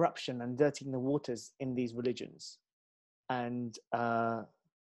about corruption and dirtying the waters in these religions? And well,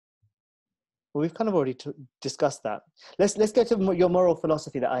 we've kind of already discussed that. Let's go to your moral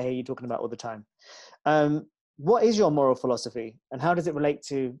philosophy that I hear you talking about all the time. What is your moral philosophy, and how does it relate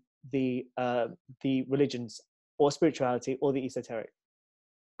to the religions or spirituality or the esoteric?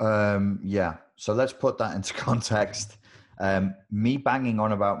 Yeah, so let's put that into context. Me banging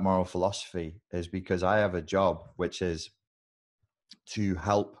on about moral philosophy is because I have a job which is to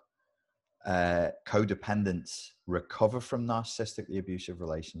help codependents recover from narcissistically abusive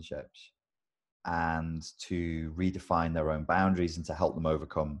relationships and to redefine their own boundaries and to help them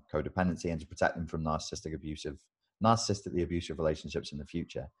overcome codependency and to protect them from narcissistically abusive relationships in the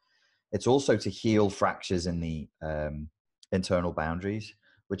future. It's also to heal fractures in the internal boundaries,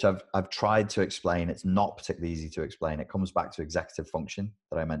 which I've tried to explain. It's not particularly easy to explain. It comes back to executive function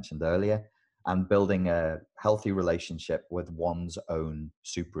that I mentioned earlier and building a healthy relationship with one's own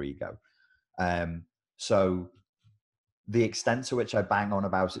superego. So the extent to which I bang on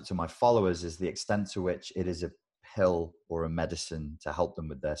about it to my followers is the extent to which it is a pill or a medicine to help them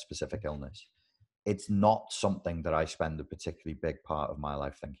with their specific illness. It's not something that I spend a particularly big part of my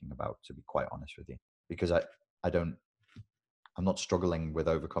life thinking about, to be quite honest with you, because I'm not struggling with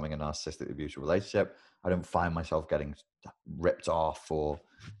overcoming a narcissistic abusive relationship. I don't find myself getting ripped off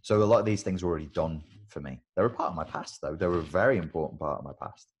so a lot of these things are already done for me. They're a part of my past though. They're a very important part of my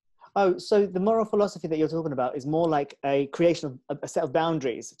past. Oh, so the moral philosophy that you're talking about is more like a creation of a set of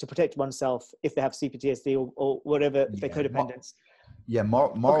boundaries to protect oneself if they have CPTSD or whatever, if they're codependents.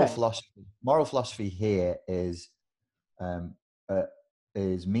 Moral philosophy here is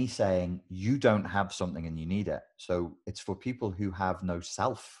me saying you don't have something and you need it. So it's for people who have no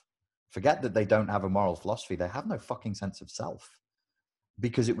self. Forget that they don't have a moral philosophy. They have no fucking sense of self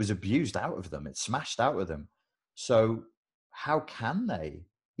because it was abused out of them. It's smashed out of them. So how can they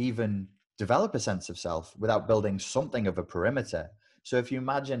even develop a sense of self without building something of a perimeter? So if you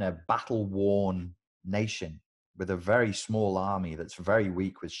imagine a battle-worn nation with a very small army that's very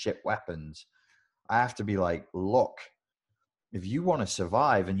weak with shit weapons, I have to be like, look, if you want to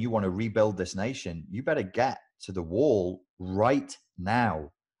survive and you want to rebuild this nation, you better get to the wall right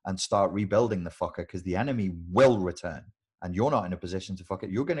now and start rebuilding the fucker, because the enemy will return and you're not in a position to fuck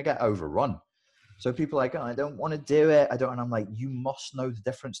it. You're going to get overrun. So people are like, oh, I don't want to do it. And I'm like, you must know the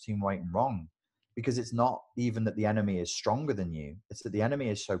difference between right and wrong, because it's not even that the enemy is stronger than you. It's that the enemy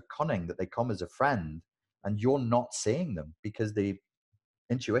is so cunning that they come as a friend and you're not seeing them because the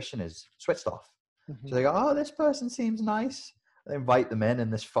intuition is switched off. Mm-hmm. So they go, oh, this person seems nice. They invite them in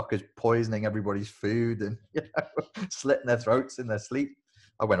and this fucker's poisoning everybody's food and slitting their throats in their sleep.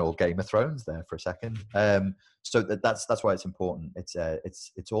 I went all Game of Thrones there for a second. So that's why it's important. It's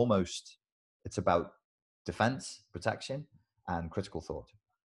about defense, protection, and critical thought.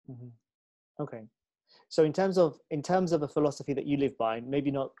 Mm-hmm. Okay. So in terms of a philosophy that you live by, maybe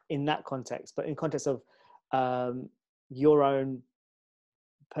not in that context, but in context of your own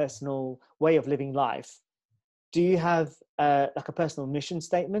personal way of living life, do you have like a personal mission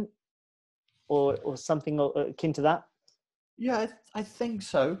statement or something akin to that? Yeah, I think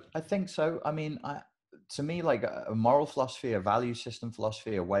so. I think so. I mean, to me, like a moral philosophy, a value system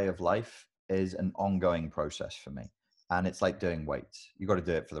philosophy, a way of life is an ongoing process for me. And it's like doing weights. You got to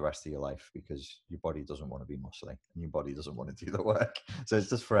do it for the rest of your life because your body doesn't want to be muscly and your body doesn't want to do the work. So it's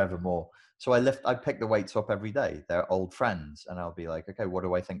just forevermore. So I pick the weights up every day. They're old friends. And I'll be like, okay, what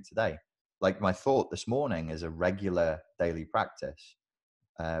do I think today? Like my thought this morning is a regular daily practice.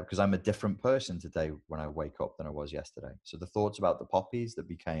 Because I'm a different person today when I wake up than I was yesterday. So the thoughts about the poppies that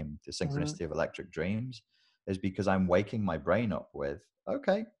became the Hmm. synchronicity of electric dreams is because I'm waking my brain up with,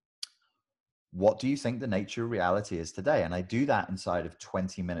 okay, what do you think the nature of reality is today? And I do that inside of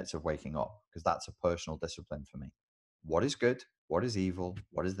 20 minutes of waking up because that's a personal discipline for me. What is good? What is evil?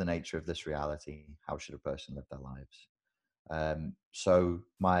 What is the nature of this reality? How should a person live their lives? So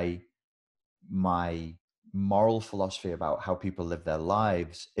my moral philosophy about how people live their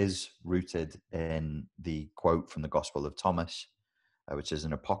lives is rooted in the quote from the Gospel of Thomas, which is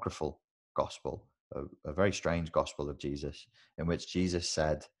an apocryphal gospel, a very strange gospel of Jesus, in which Jesus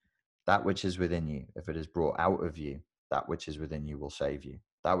said, that which is within you, if it is brought out of you, that which is within you will save you.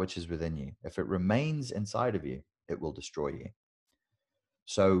 That which is within you, if it remains inside of you, it will destroy you.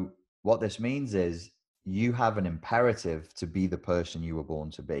 So what this means is you have an imperative to be the person you were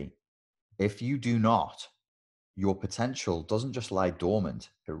born to be. If you do not, your potential doesn't just lie dormant,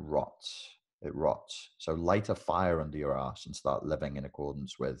 it rots. It rots. So light a fire under your ass and start living in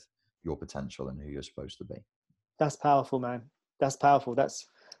accordance with your potential and who you're supposed to be. That's powerful, man. That's powerful. That's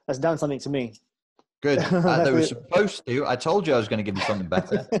done something to me. Good. They That's were a, supposed to. I told you I was going to give you something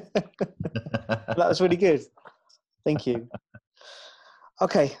better. that was really good. Thank you.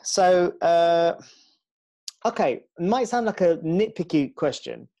 Okay, so okay, it might sound like a nitpicky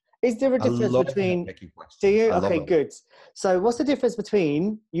question. Is there a I difference love between? nitpicky Do questions. you? I love Okay, them. good. So, what's the difference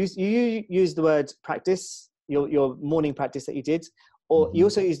between you use the word practice, your morning practice that you did, or you Mm-hmm.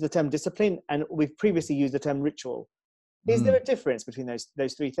 also use the term discipline, and we've previously used the term ritual. Is there Mm. a difference between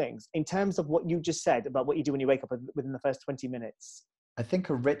those three things in terms of what you just said about what you do when you wake up within the first 20 minutes? I think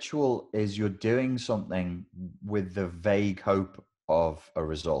a ritual is you're doing something with the vague hope of a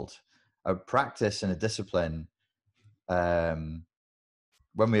result. A practice and a discipline, when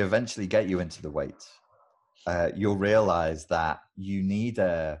we eventually get you into the weights, you'll realize that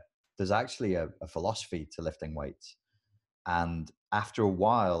there's actually a philosophy to lifting weights. And after a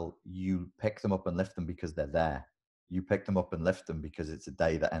while, you pick them up and lift them because they're there. You pick them up and lift them because it's a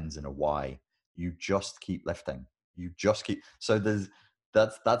day that ends in a Y. You just keep lifting. You just keep. So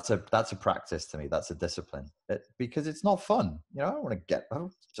that's a practice to me. That's a discipline because it's not fun. You know, I don't want to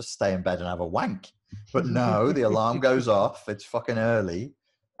I'll just stay in bed and have a wank. But no, the alarm goes off. It's fucking early,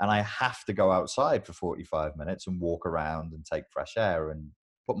 and I have to go outside for 45 minutes and walk around and take fresh air and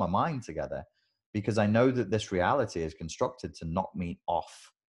put my mind together, because I know that this reality is constructed to knock me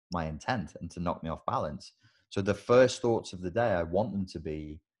off my intent and to knock me off balance. So the first thoughts of the day, I want them to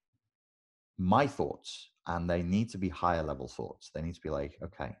be my thoughts, and they need to be higher level thoughts. They need to be like,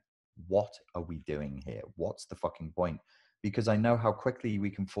 okay, what are we doing here? What's the fucking point? Because I know how quickly we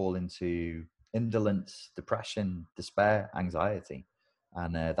can fall into indolence, depression, despair, anxiety.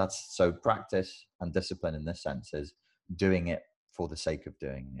 And that's so practice and discipline in this sense is doing it for the sake of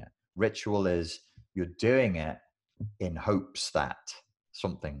doing it. Ritual is you're doing it in hopes that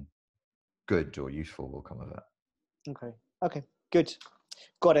something good or useful will come of it. Okay. Okay. Good.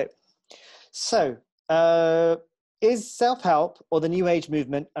 Got it. So, is self-help or the New Age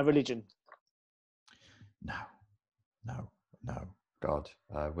movement a religion? No, no, no. God,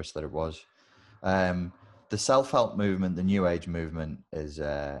 I wish that it was. The self-help movement, the New Age movement, is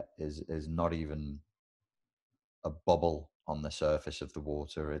not even a bubble on the surface of the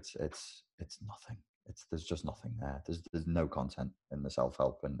water. It's nothing. There's just nothing there. There's no content in the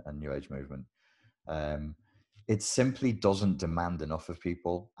self-help and New Age movement. It simply doesn't demand enough of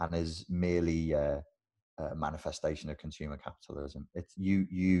people and is merely a manifestation of consumer capitalism. It's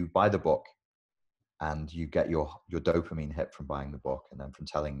you buy the book and you get your dopamine hit from buying the book and then from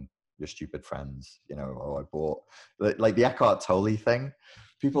telling your stupid friends, you know, oh, I bought like the Eckhart Tolle thing.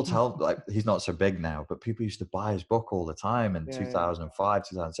 People tell, like, he's not so big now, but people used to buy his book all the time in Yeah. 2005,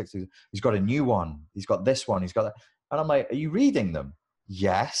 2006. He's got a new one. He's got this one. He's got that. And I'm like, are you reading them?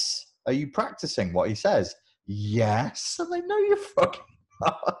 Yes. Are you practicing what he says? Yes. I'm like, no, you're fucking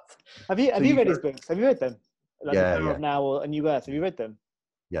not. Have So you you read go, his books? Have you read them? Like The yeah, Power yeah, of Now or A New Earth. Have you read them?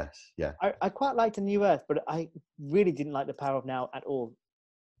 yes, yeah. I quite liked A New Earth, but I really didn't like The Power of Now at all.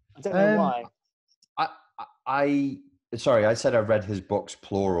 I don't know Um, why. I, I, sorry, I said I read his books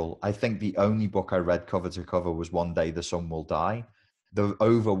plural. I think the only book I read cover to cover was One Day the Sun Will Die. The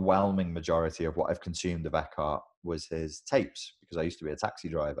overwhelming majority of what I've consumed of Eckhart was his tapes, because I used to be a taxi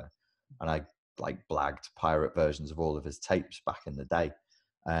driver, and I like blagged pirate versions of all of his tapes back in the day.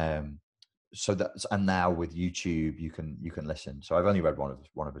 So that, and now with YouTube, you can listen. So I've only read one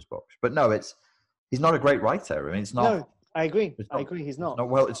of his books, but no, he's not a great writer. I mean, it's not. No, I agree. It's I not, agree. He's not.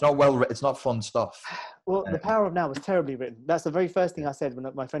 It's not well. It's not fun stuff. Well, The Power of Now was terribly written. That's the very first thing I said when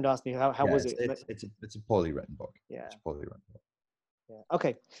my friend asked me how was it. It's a poorly written book. Yeah. It's a poorly written book. Yeah.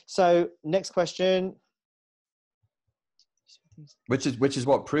 Okay. So next question. Which is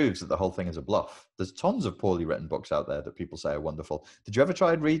what proves that the whole thing is a bluff. There's tons of poorly written books out there that people say are wonderful. Did you ever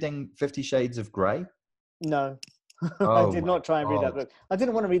try reading 50 Shades of Grey? No. Oh, I did not try and read that book. I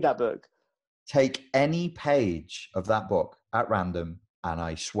didn't want to read that book. Take any page of that book at random, and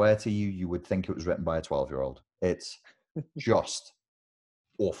I swear to you, you would think it was written by a 12-year-old. It's just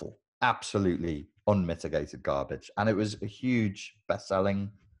awful. Absolutely unmitigated garbage. And it was a huge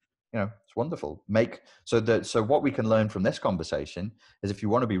best-selling, it's wonderful. So what we can learn from this conversation is, if you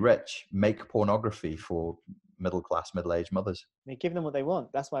want to be rich, make pornography for middle-class, middle-aged mothers. I mean, give them what they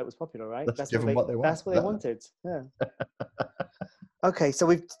want. That's why it was popular, right? That's what they want. That's what they wanted. Yeah. Okay, so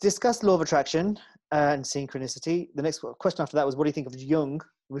we've discussed law of attraction and synchronicity. The next question after that was, what do you think of Jung?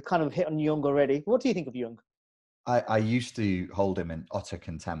 We've kind of hit on Jung already. What do you think of Jung? I used to hold him in utter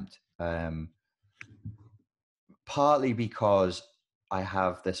contempt, partly because I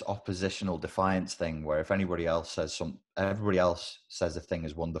have this oppositional defiance thing where if everybody else says a thing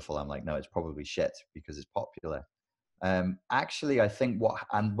is wonderful, I'm like, no, it's probably shit because it's popular. Actually, I think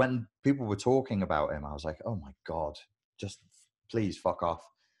when people were talking about him, I was like, oh my God, just please fuck off.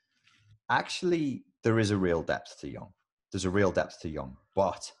 Actually, there is a real depth to Jung. There's a real depth to Jung,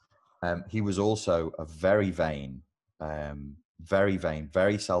 but he was also a very vain,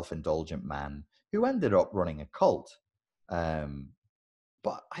 very self-indulgent man who ended up running a cult.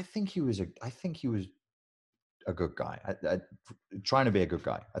 But I think he was a good guy, trying to be a good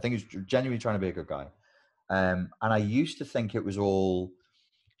guy. I think he was genuinely trying to be a good guy. And I used to think it was all,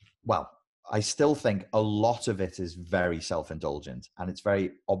 well, I still think a lot of it is very self-indulgent and it's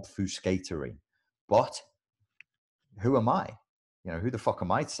very obfuscatory. But who am I? Who the fuck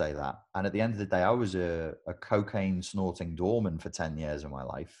am I to say that? And at the end of the day, I was a cocaine snorting doorman for 10 years of my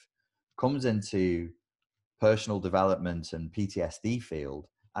life. Comes into personal development and PTSD field,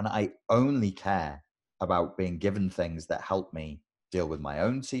 and I only care about being given things that help me deal with my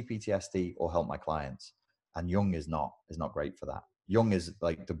own CPTSD or help my clients. And Jung is not great for that. Jung is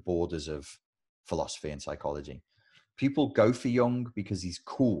like the borders of philosophy and psychology. People go for Jung because he's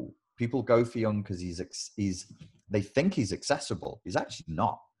cool. People go for Jung because they think he's accessible. He's actually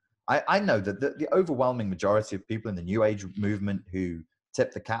not. I know that the overwhelming majority of people in the New Age movement who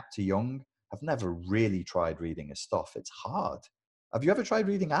tip the cap to Jung have never really tried reading his stuff. It's hard. Have you ever tried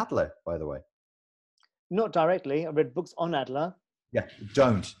reading Adler, by the way? Not directly. I read books on Adler. Yeah,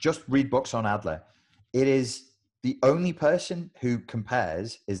 don't. Just read books on Adler. It is the only person who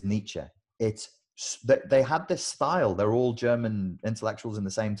compares is Nietzsche. They had this style. They're all German intellectuals in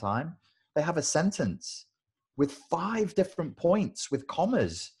the same time. They have a sentence with 5 different points with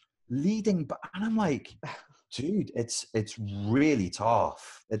commas leading, and I'm like, dude, it's really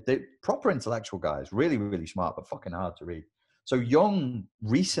tough. They're proper intellectual guys, really, really smart, but fucking hard to read. So Jung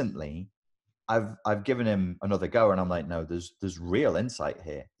recently, I've given him another go, and I'm like, no, there's real insight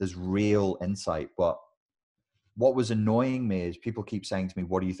here. There's real insight. But what was annoying me is people keep saying to me,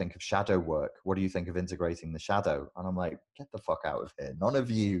 what do you think of shadow work? What do you think of integrating the shadow? And I'm like, get the fuck out of here. None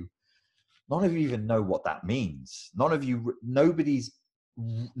of you even know what that means. Nobody's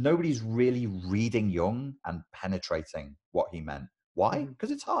really reading Jung and penetrating what he meant. Why?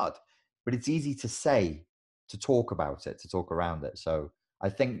 Because it's hard, but it's easy to say, to talk about it, to talk around it. So I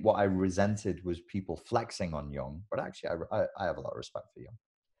think what I resented was people flexing on Jung, but actually I have a lot of respect for Jung.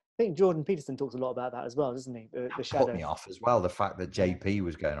 I think Jordan Peterson talks a lot about that as well, doesn't he? The shadow. Put me off as well. The fact that JP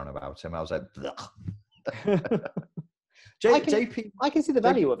was going on about him, I was like, I can see the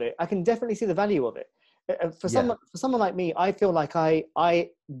value of it. I can definitely see the value of it. For someone like me, I feel like I'm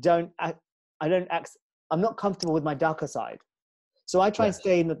not comfortable with my darker side. So I try and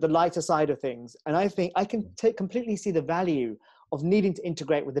stay in the lighter side of things. And I think I can completely see the value of needing to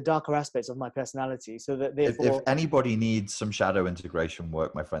integrate with the darker aspects of my personality, so that therefore, if anybody needs some shadow integration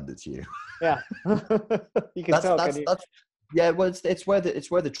work, my friend, it's you. Yeah, you can tell. Yeah, well, it's where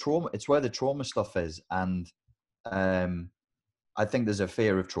the trauma stuff is, and I think there's a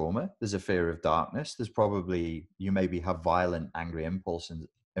fear of trauma. There's a fear of darkness. You maybe have violent, angry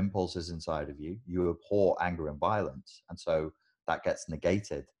impulses inside of you. You abhor anger and violence, and so that gets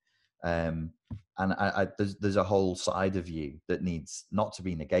negated. And there's a whole side of you that needs not to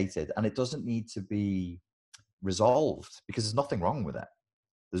be negated, and it doesn't need to be resolved, because there's nothing wrong with it.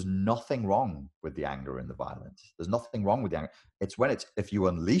 There's nothing wrong with the anger and the violence. There's nothing wrong with the anger. It's when if you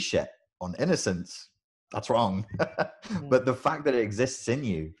unleash it on innocence, that's wrong. But the fact that it exists in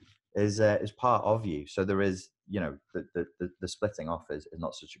you is part of you. So there is, the splitting off is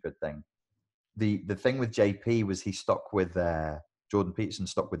not such a good thing. The thing with JP was he stuck with Jordan Peterson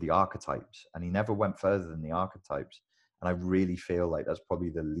stuck with the archetypes, and he never went further than the archetypes. And I really feel like that's probably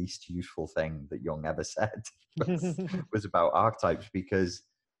the least useful thing that Jung ever said was about archetypes, because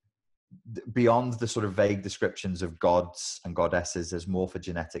beyond the sort of vague descriptions of gods and goddesses as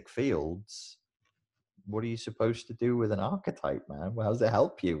morphogenetic fields, what are you supposed to do with an archetype, man? Well, how does it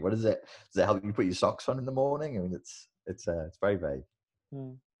help you? Does it help you put your socks on in the morning? I mean, it's very vague.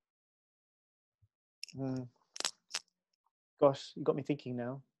 Gosh, you got me thinking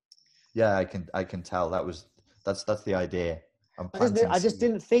now. Yeah, I can tell. That's the idea. I just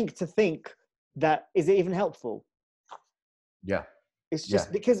didn't think that is it even helpful. Yeah. It's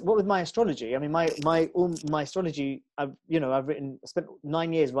just because what with my astrology, I mean, my astrology, I've spent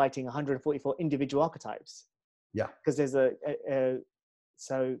 9 years writing 144 individual archetypes. Yeah. Because there's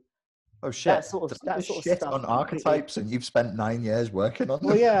so. Oh shit! That sort of shit stuff on archetypes, and you've spent 9 years working on them.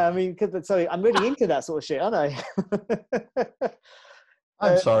 Well, yeah, I mean, so I'm really into that sort of shit, aren't I?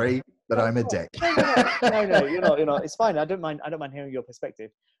 I'm sorry that I'm a dick. No, you're not. It's fine. I don't mind hearing your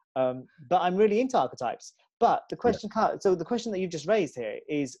perspective. But I'm really into archetypes. But the question, so the question that you just raised here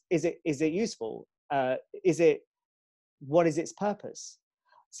is it useful? What is its purpose?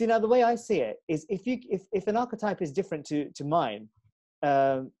 See, now the way I see it is if an archetype is different to mine,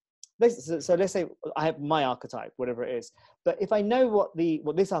 so let's say I have my archetype, whatever it is. But if I know what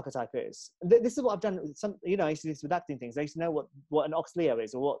this archetype is, this is what I've done. I used to do this with acting things. I used to know what an Ox Leo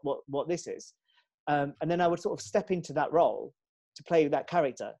is, or what this is, and then I would sort of step into that role to play that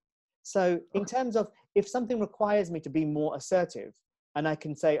character. So in terms of if something requires me to be more assertive, and I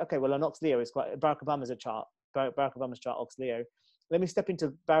can say, okay, well, an Ox Leo is quite Barack Obama's a chart. Barack Obama's chart, Ox Leo. Let me step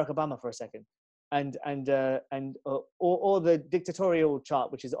into Barack Obama for a second. Or the dictatorial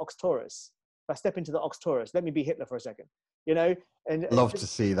chart, which is Ox Taurus. If I step into the Ox Taurus, let me be Hitler for a second, And love to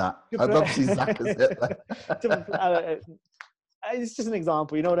see that. I'd love to see Zach as Hitler. It's just an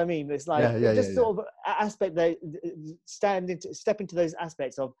example, you know what I mean? It's like sort of aspect that step into those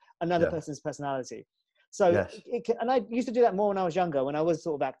aspects of another person's personality. So, and I used to do that more when I was younger, when I was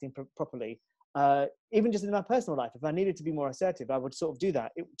sort of acting properly. Even just in my personal life, if I needed to be more assertive, I would sort of do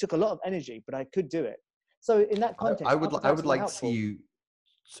that. It took a lot of energy, but I could do it. So in that context, I would like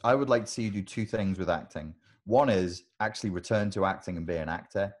to see you do two things with acting. One is actually return to acting and be an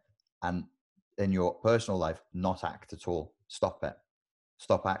actor, and in your personal life, not act at all. Stop it.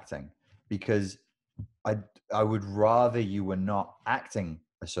 Stop acting, because I would rather you were not acting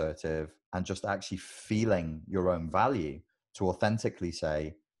assertive and just actually feeling your own value to authentically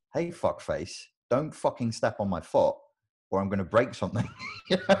say, hey, fuckface, don't fucking step on my foot or I'm going to break something.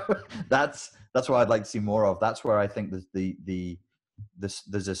 That's what I'd like to see more of. That's where I think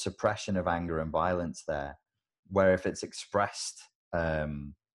there's a suppression of anger and violence there, where if it's expressed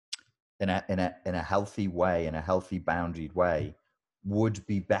in a healthy way, in a healthy boundaried way, would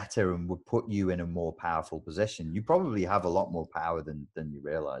be better and would put you in a more powerful position. You probably have a lot more power than you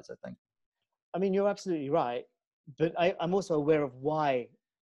realize, I think. I mean, you're absolutely right. But I'm also aware of why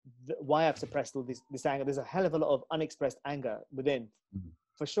I've suppressed all this anger. There's a hell of a lot of unexpressed anger within,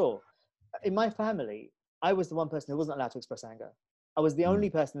 for sure. In my family, I was the one person who wasn't allowed to express anger. I was the only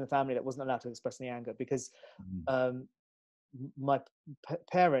person in the family that wasn't allowed to express any anger because my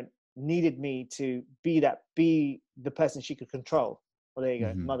parent needed me to be the person she could control. Well, there you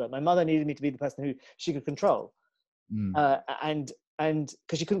go, mother. My mother needed me to be the person who she could control, and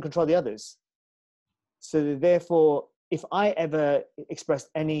because she couldn't control the others. So therefore, if I ever expressed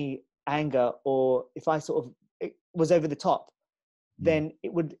any anger, or if I sort of was over the top, then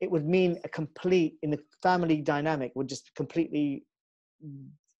it would mean a complete, in the family dynamic, would just completely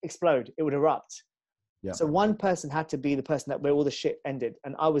explode. It would erupt. Yeah. So one person had to be the person where all the shit ended,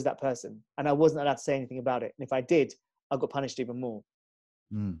 and I was that person, and I wasn't allowed to say anything about it. And if I did, I got punished even more.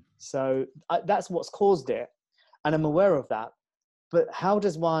 So that's what's caused it, and I'm aware of that. But how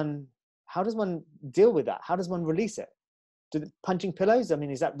does one deal with that? How does one release it? Punching pillows? I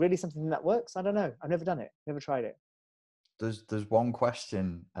mean, is that really something that works? I don't know. I've never done it. Never tried it. There's one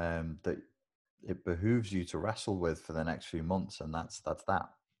question that it behooves you to wrestle with for the next few months, and that's that.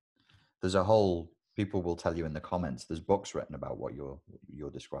 There's a whole, people will tell you in the comments, there's books written about what you're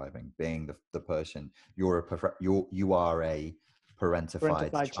describing, being the person, you are a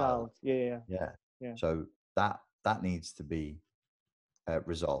parentified child. Yeah. So that needs to be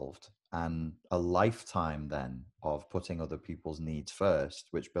resolved. and a lifetime then of putting other people's needs first,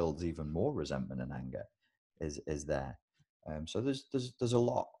 which builds even more resentment and anger, is there. So there's a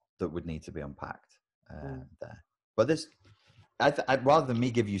lot that would need to be unpacked there. But this, I'd rather than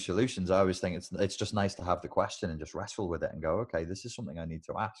me give you solutions, I always think it's just nice to have the question and just wrestle with it and go, okay, this is something I need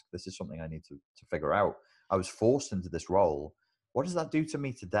to ask. This is something I need to figure out. I was forced into this role. What does that do to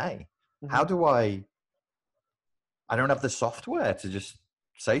me today? Mm-hmm. How do I don't have the software to just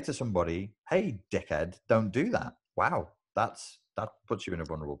say to somebody, hey, dickhead, don't do that. Wow, that puts you in a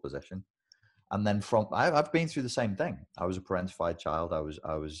vulnerable position. And then I've been through the same thing. I was a parentified child. I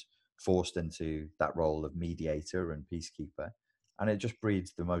was forced into that role of mediator and peacekeeper. And it just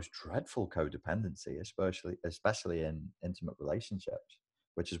breeds the most dreadful codependency, especially in intimate relationships,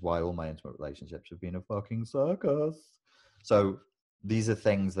 which is why all my intimate relationships have been a fucking circus. So these are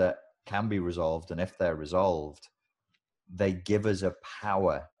things that can be resolved. And if they're resolved, they give us a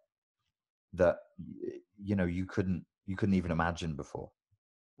power that, you couldn't even imagine before.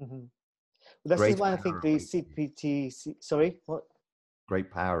 Mm-hmm. Well, this is why I think the CPT, sorry, what? Great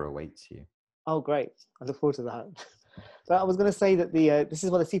power awaits you. Oh, great. I look forward to that. But I was going to say that this is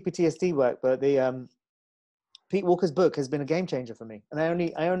what the CPTSD work, but the Pete Walker's book has been a game changer for me. And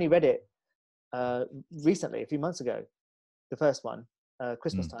I only read it recently, a few months ago, the first one,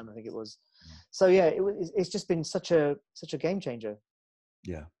 Christmas time, I think it was. So yeah, it's just been such a game changer.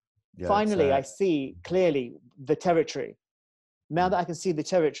 Yeah. Finally, I see clearly the territory. Now that I can see the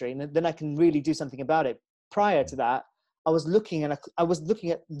territory, and then I can really do something about it. Prior to that, I was looking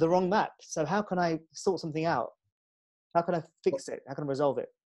at the wrong map. So how can I sort something out? How can I fix it? How can I resolve it?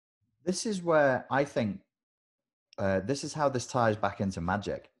 This is where I think this is how this ties back into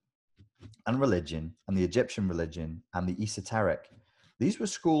magic and religion and the Egyptian religion and the esoteric. These were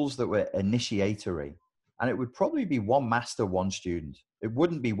schools that were initiatory, and it would probably be one master, one student. It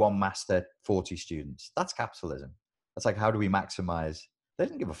wouldn't be one master, 40 students. That's capitalism. That's like, how do we maximize? They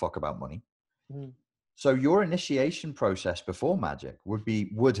didn't give a fuck about money. Mm. So your initiation process before magic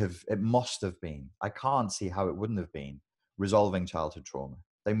it must have been, I can't see how it wouldn't have been, resolving childhood trauma.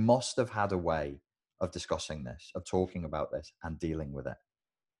 They must have had a way of discussing this, of talking about this and dealing with it.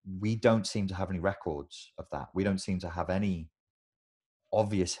 We don't seem to have any records of that. We don't seem to have any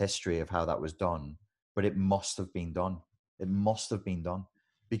obvious history of how that was done, but it must have been done. It must have been done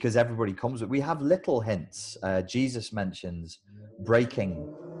because everybody comes with, we have little hints. Jesus mentions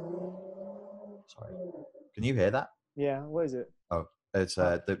breaking. Sorry. Can you hear that? Yeah. What is it? Oh, it's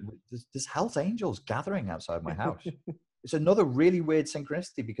there's Hell's Angels gathering outside my house. It's another really weird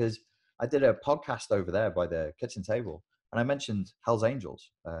synchronicity because I did a podcast over there by the kitchen table and I mentioned Hell's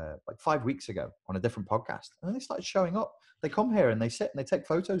Angels like 5 weeks ago on a different podcast. And then they started showing up. They come here and they sit and they take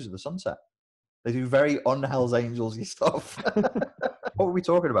photos of the sunset. They do very un-Hell's Angels-y stuff. What were we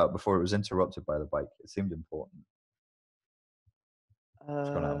talking about before it was interrupted by the bike? It seemed important. It's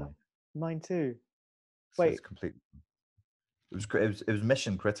gone out of Mine too. So Wait. it's complete. It was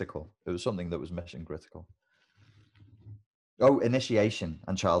mission critical. It was something that was mission critical. Oh, initiation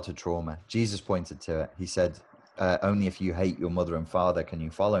and childhood trauma. Jesus pointed to it. He said, only if you hate your mother and father can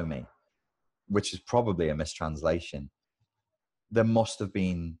you follow me, which is probably a mistranslation. There must have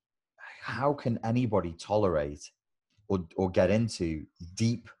been, how can anybody tolerate or get into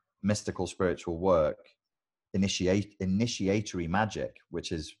deep mystical spiritual work, initiatory magic,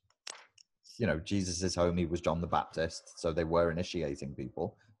 which is, Jesus's homie was John the Baptist. So they were initiating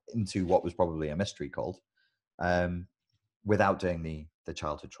people into what was probably a mystery cult. Without doing the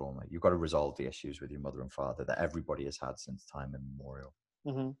childhood trauma. You've got to resolve the issues with your mother and father that everybody has had since time immemorial.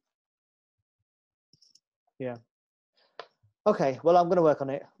 Mm-hmm. Yeah. Okay. Well, I'm going to work on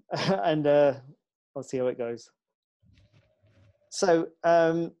it and I'll see how it goes. So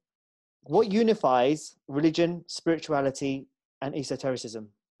what unifies religion, spirituality, and esotericism?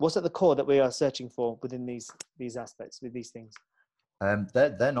 What's at the core that we are searching for within these aspects, with these things?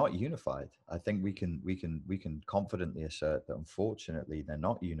 They're not unified. I think we can confidently assert that unfortunately they're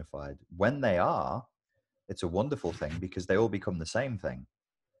not unified. When they are, it's a wonderful thing because they all become the same thing.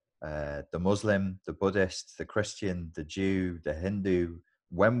 The Muslim, the Buddhist, the Christian, the Jew, the Hindu.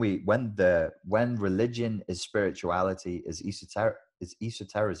 When religion is spirituality, is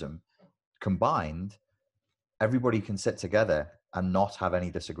esotericism combined, everybody can sit together and not have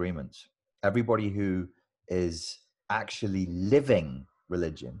any disagreements. Everybody who is actually living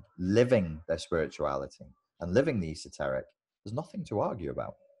religion, living their spirituality, and living the esoteric, there's nothing to argue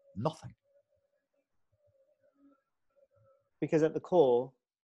about. Nothing. Because at the core,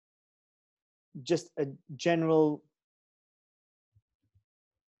 just a general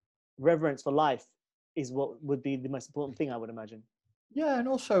reverence for life is what would be the most important thing, I would imagine. Yeah, and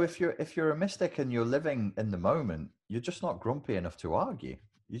also if you're a mystic and you're living in the moment, you're just not grumpy enough to argue.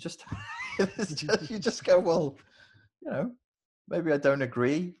 You just, you just go, well, you know, maybe I don't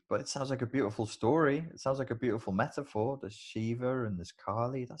agree, but it sounds like a beautiful story. It sounds like a beautiful metaphor. There's Shiva and there's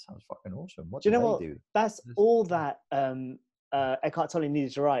Kali. That sounds fucking awesome. What Do you do know they what? do? That's all that Eckhart Tolle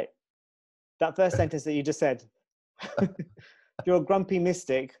needed to write. That first sentence that you just said. If you're a grumpy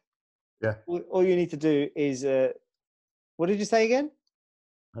mystic, Yeah. all you need to do is, what did you say again?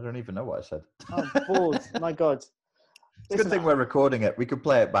 I don't even know what I said. Oh, balls. My God. It's a Listen, good thing we're recording it. We could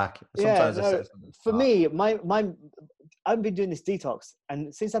play it back. yeah, Sometimes I no, say something for smart. me, I've been doing this detox,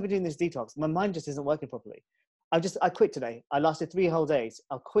 and since I've been doing this detox, my mind just isn't working properly. I quit today. I lasted 3 whole days.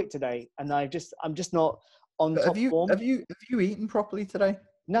 I'll quit today, and I'm just not on But top form. have you eaten properly today?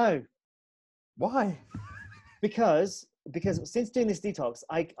 No, Why? because since doing this detox,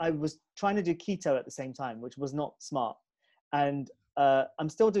 I was trying to do keto at the same time, which was not smart, and I'm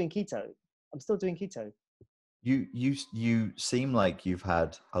still doing keto. You seem like you've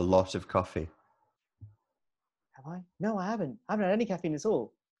had a lot of coffee. Have I? No, I haven't. I haven't had any caffeine at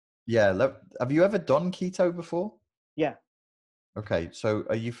all. Yeah. Have you ever done keto before? Yeah, Okay. So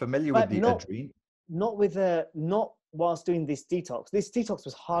are you familiar with but the adrenal? not whilst doing this detox. This detox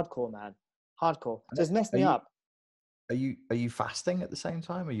was hardcore, man. Hardcore. So it's messed me up. Are you fasting at the same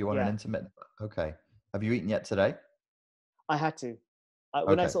time? Are you on an Yeah, intermittent? Okay. Have you eaten yet today? I had to.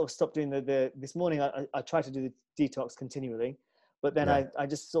 When I Okay. sort of stopped doing this morning, I tried to do the detox continually, but then Yeah. I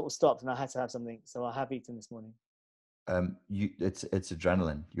just sort of stopped and I had to have something. So I have eaten this morning. It's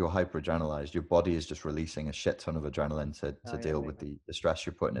adrenaline. You're hyperadrenalized. Your body is just releasing a shit ton of adrenaline to Oh, yeah, deal with maybe. the stress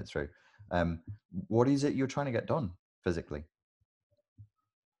you're putting it through. What is it you're trying to get done physically?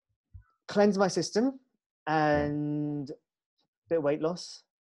 Cleanse my system Yeah. and a bit of weight loss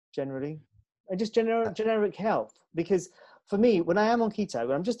generally, and just Uh, generic health. Because for me, when I am on keto,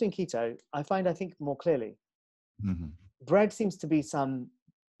 when I'm just doing keto, I find I think more clearly. mhm. Bread seems to be some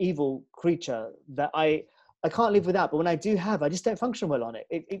evil creature that I can't live without. But when I do have, I just don't function well on it.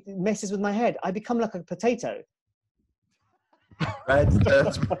 It messes with my head. I become like a potato. Bread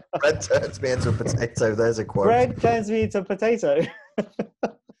turns me into a potato. There's a quote. Bread turns me into a potato.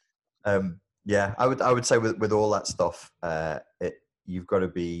 Yeah, I would say with all that stuff, you've got to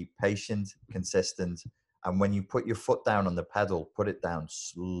be patient, consistent, and when you put your foot down on the pedal, put it down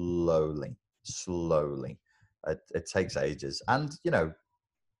slowly, slowly. It takes ages, and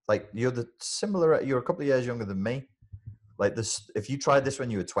like you're a couple of years younger than me. Like this, if you tried this when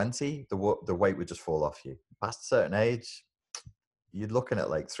you were 20, the weight would just fall off you. Past a certain age, you're looking at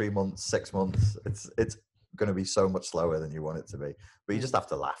like 3 months, 6 months. It's going to be so much slower than you want it to be. But you just have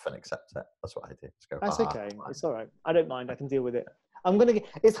to laugh and accept it. That's what I do. Just go, That's okay. fine. It's all right. I don't mind. I can deal with it. I'm gonna get.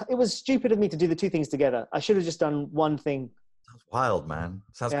 It was stupid of me to do the two things together. I should have just done one thing. Sounds wild, man.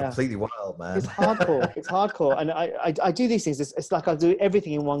 Sounds Yeah, completely wild, man. it's hardcore. It's hardcore, and I do these things. It's like I'll do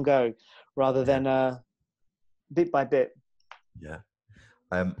everything in one go, rather than bit by bit. Yeah.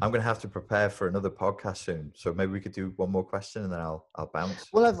 I'm going to have to prepare for another podcast soon. So maybe we could do one more question and then I'll bounce.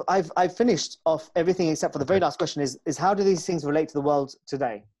 Well, I've finished off everything except for the very Okay. last question. Is how do these things relate to the world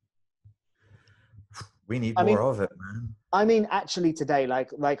today? We need I mean, more of it, man. I mean, actually today,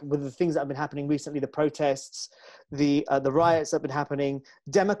 like with the things that have been happening recently, the protests, the riots that have been happening,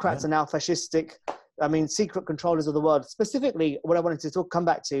 Democrats Yeah. are now fascistic. I mean, secret controllers of the world. Specifically, what I wanted to come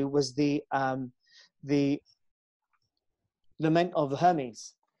back to was the lament of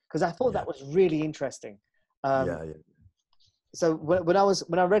Hermes, because I thought Yeah. that was really interesting. Yeah. So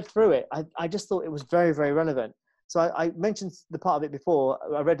when I read through it, I just thought it was very, very relevant. So I mentioned the part of it before.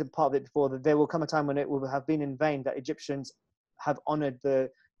 I read the part of it before, that there will come a time when it will have been in vain that Egyptians have honored the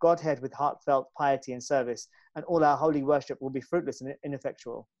Godhead with heartfelt piety and service, and all our holy worship will be fruitless and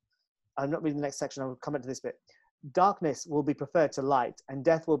ineffectual. I'm not reading the next section. I will come into this bit. Darkness will be preferred to light, and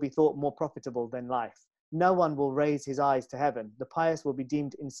death will be thought more profitable than life. No one will raise his eyes to heaven. The pious will be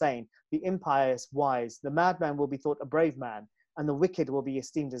deemed insane, the impious wise. The madman will be thought a brave man, and the wicked will be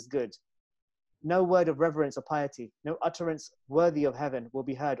esteemed as good. No word of reverence or piety, no utterance worthy of heaven will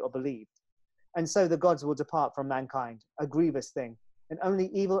be heard or believed. And so the gods will depart from mankind, a grievous thing, and only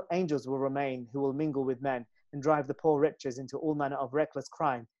evil angels will remain, who will mingle with men and drive the poor wretches into all manner of reckless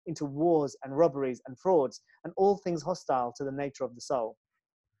crime, into wars and robberies and frauds, and all things hostile to the nature of the soul.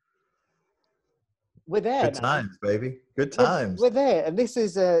 We're there, Good man. times, baby. Good We're, times. we're there, and this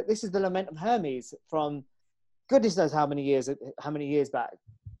is the lament of Hermes from goodness knows how many years back.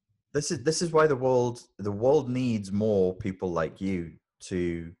 This is why the world needs more people like you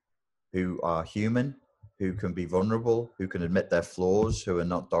who are human, who can be vulnerable, who can admit their flaws, who are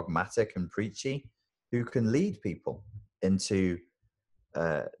not dogmatic and preachy, who can lead people into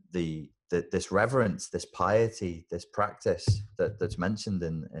this reverence, this piety, this practice that's mentioned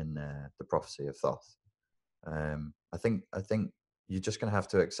in the prophecy of Thoth. I think you're just going to have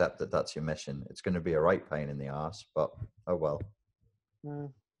to accept that that's your mission. It's going to be a right pain in the arse, but oh well.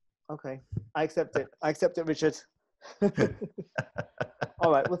 Okay, I accept it. I accept it, Richard.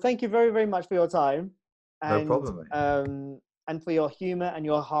 All right. Well, thank you very, very much for your time, and No problem, mate. And for your humor and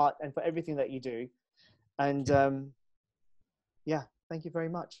your heart and for everything that you do. And yeah, thank you very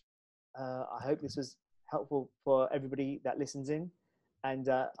much. I hope this was helpful for everybody that listens in, and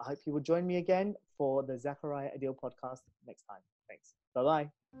I hope you will join me again for the Zakariya Adeel podcast next time. Thanks. Bye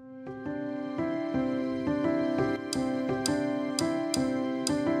bye.